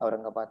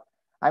 Aurangabad.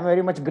 I'm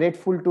very much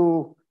grateful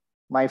to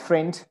my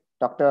friend,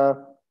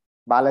 Dr.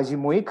 Balaji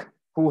Moik,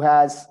 who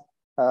has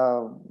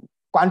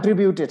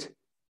contributed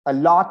a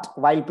lot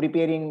while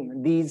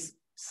preparing these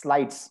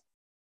slides.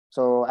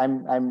 So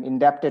I'm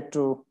indebted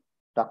to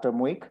Dr.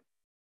 Moik.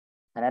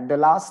 And at the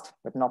last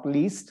but not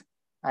least,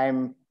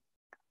 I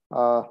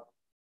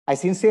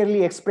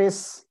sincerely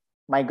express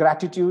my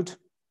gratitude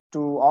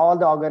to all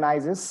the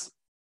organizers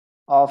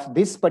of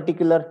this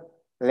particular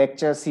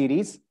lecture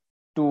series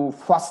to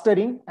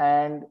fostering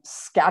and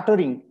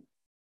scattering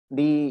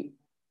the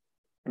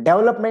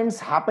developments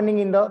happening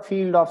in the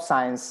field of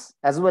science,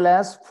 as well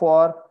as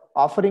for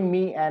offering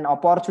me an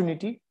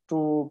opportunity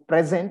to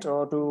present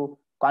or to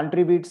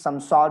contribute some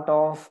sort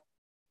of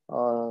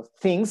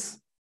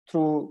things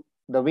through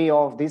the way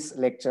of this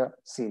lecture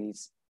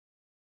series.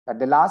 At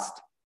the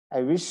last,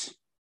 I wish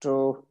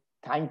to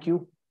thank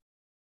you,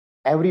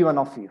 every one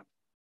of you.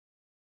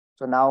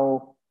 So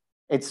now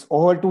it's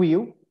over to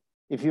you.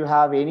 If you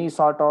have any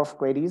sort of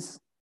queries,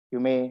 you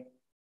may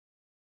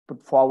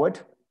put forward.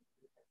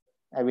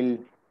 I will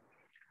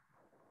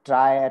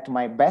try at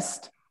my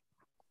best.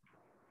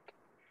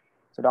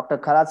 So Dr.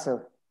 Kharat,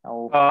 sir.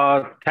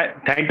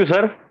 Thank you,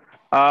 sir.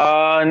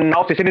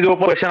 Now session is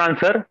open, question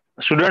answer.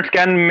 Students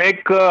can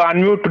make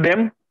unmute to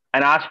them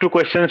and ask two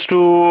questions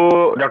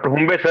to Dr.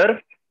 Humbe, sir.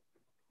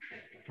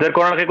 जर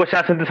कोणाला काही question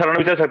असेल तर सरांना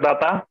विचारू शकता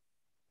आता.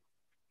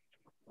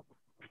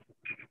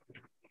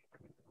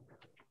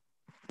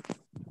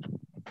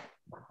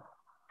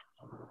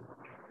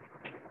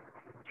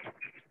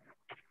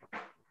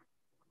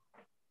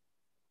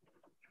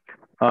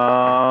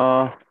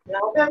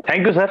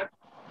 Thank you, sir.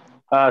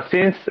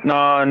 Since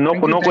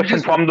Thank you, no question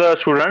sir. from the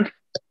students,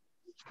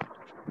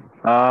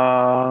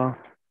 I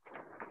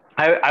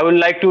would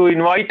like to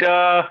invite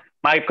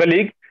my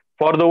colleague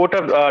for the vote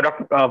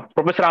of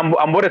Professor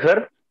Ambore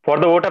sir for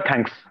the vote of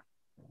thanks.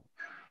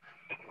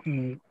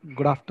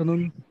 Good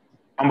afternoon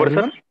Ambore sir.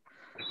 Everyone.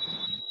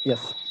 Yes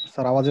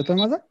sir, आवाज येतोय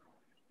माझा?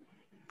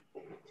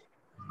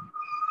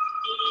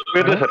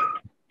 येतोय hello.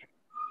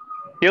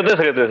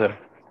 Sir. येतोय sir.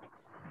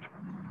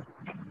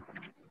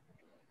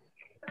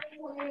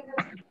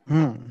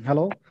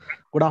 Hello.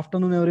 Good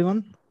afternoon,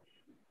 everyone.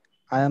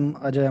 I am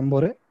Ajay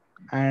Ambore,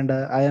 and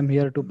I am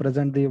here to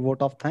present the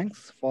vote of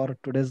thanks for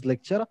today's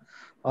lecture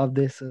of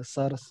this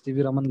Sir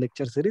C.V. Raman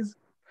lecture series.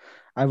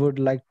 I would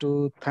like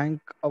to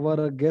thank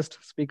our guest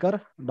speaker,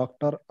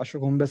 Dr.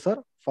 Ashok Humbe sir,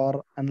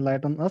 for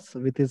enlightening us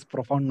with his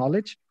profound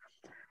knowledge.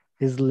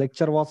 His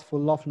lecture was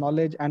full of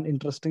knowledge and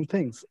interesting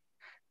things.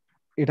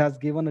 It has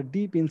given a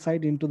deep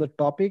insight into the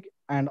topic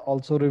and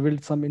also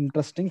revealed some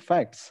interesting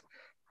facts.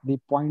 The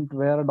point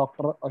where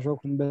Dr. Ashok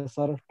Humbe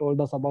sir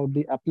told us about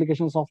the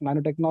applications of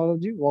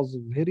nanotechnology was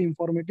very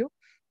informative.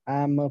 I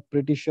am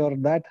pretty sure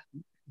that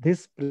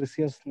this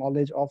precious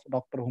knowledge of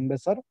Dr. Humbe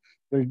sir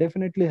will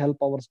definitely help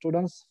our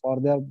students for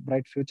their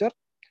bright future.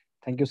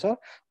 Thank you, sir.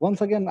 Once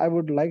again, I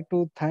would like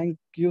to thank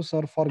you,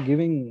 sir, for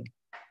giving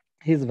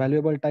his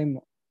valuable time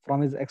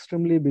from his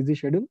extremely busy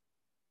schedule.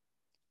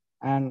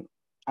 And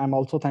I'm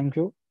also thank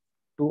you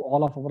to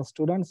all of our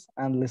students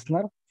and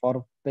listener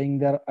for paying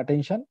their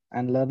attention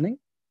and learning.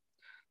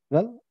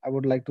 Well, I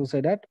would like to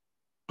say that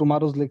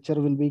tomorrow's lecture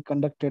will be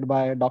conducted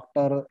by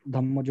Dr.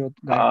 Dhammajot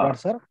Gaikwad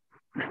sir.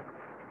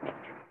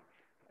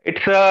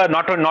 It's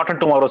not on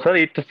tomorrow, sir.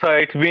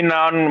 It's been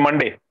on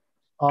Monday,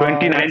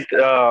 29th.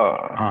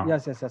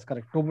 Yes,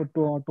 correct.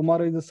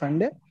 Tomorrow is a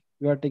Sunday.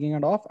 We are taking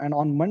it off, and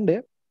on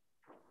Monday,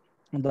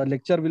 the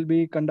lecture will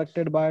be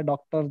conducted by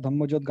Dr.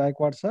 Dhammajot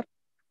Gaikwad sir,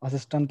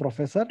 Assistant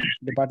Professor,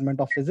 Department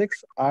of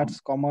Physics,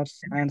 Arts, Commerce,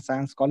 and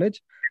Science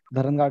College,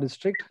 Dharanga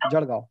District,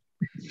 Jalgaon.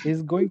 He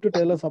is going to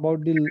tell us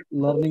about the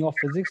learning of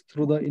physics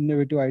through the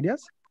innovative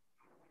ideas.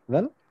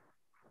 Well,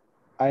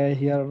 I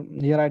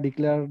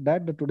declare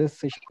that today's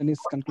session is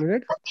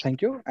concluded.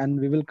 Thank you, and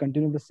we will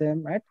continue the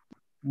same at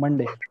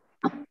Monday.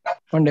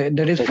 Monday,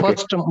 that is Okay.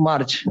 1st of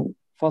March.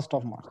 1st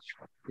of March.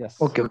 Yes.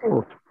 Okay.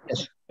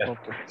 Yes.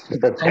 Okay.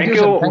 Thank you,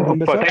 sir.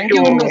 Thank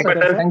you, Humbe sir.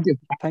 Professor. Thank you.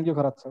 Thank you,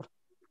 Kharat sir.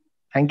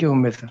 Thank you,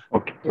 Humbe sir.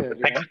 Okay.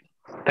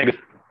 Thank you.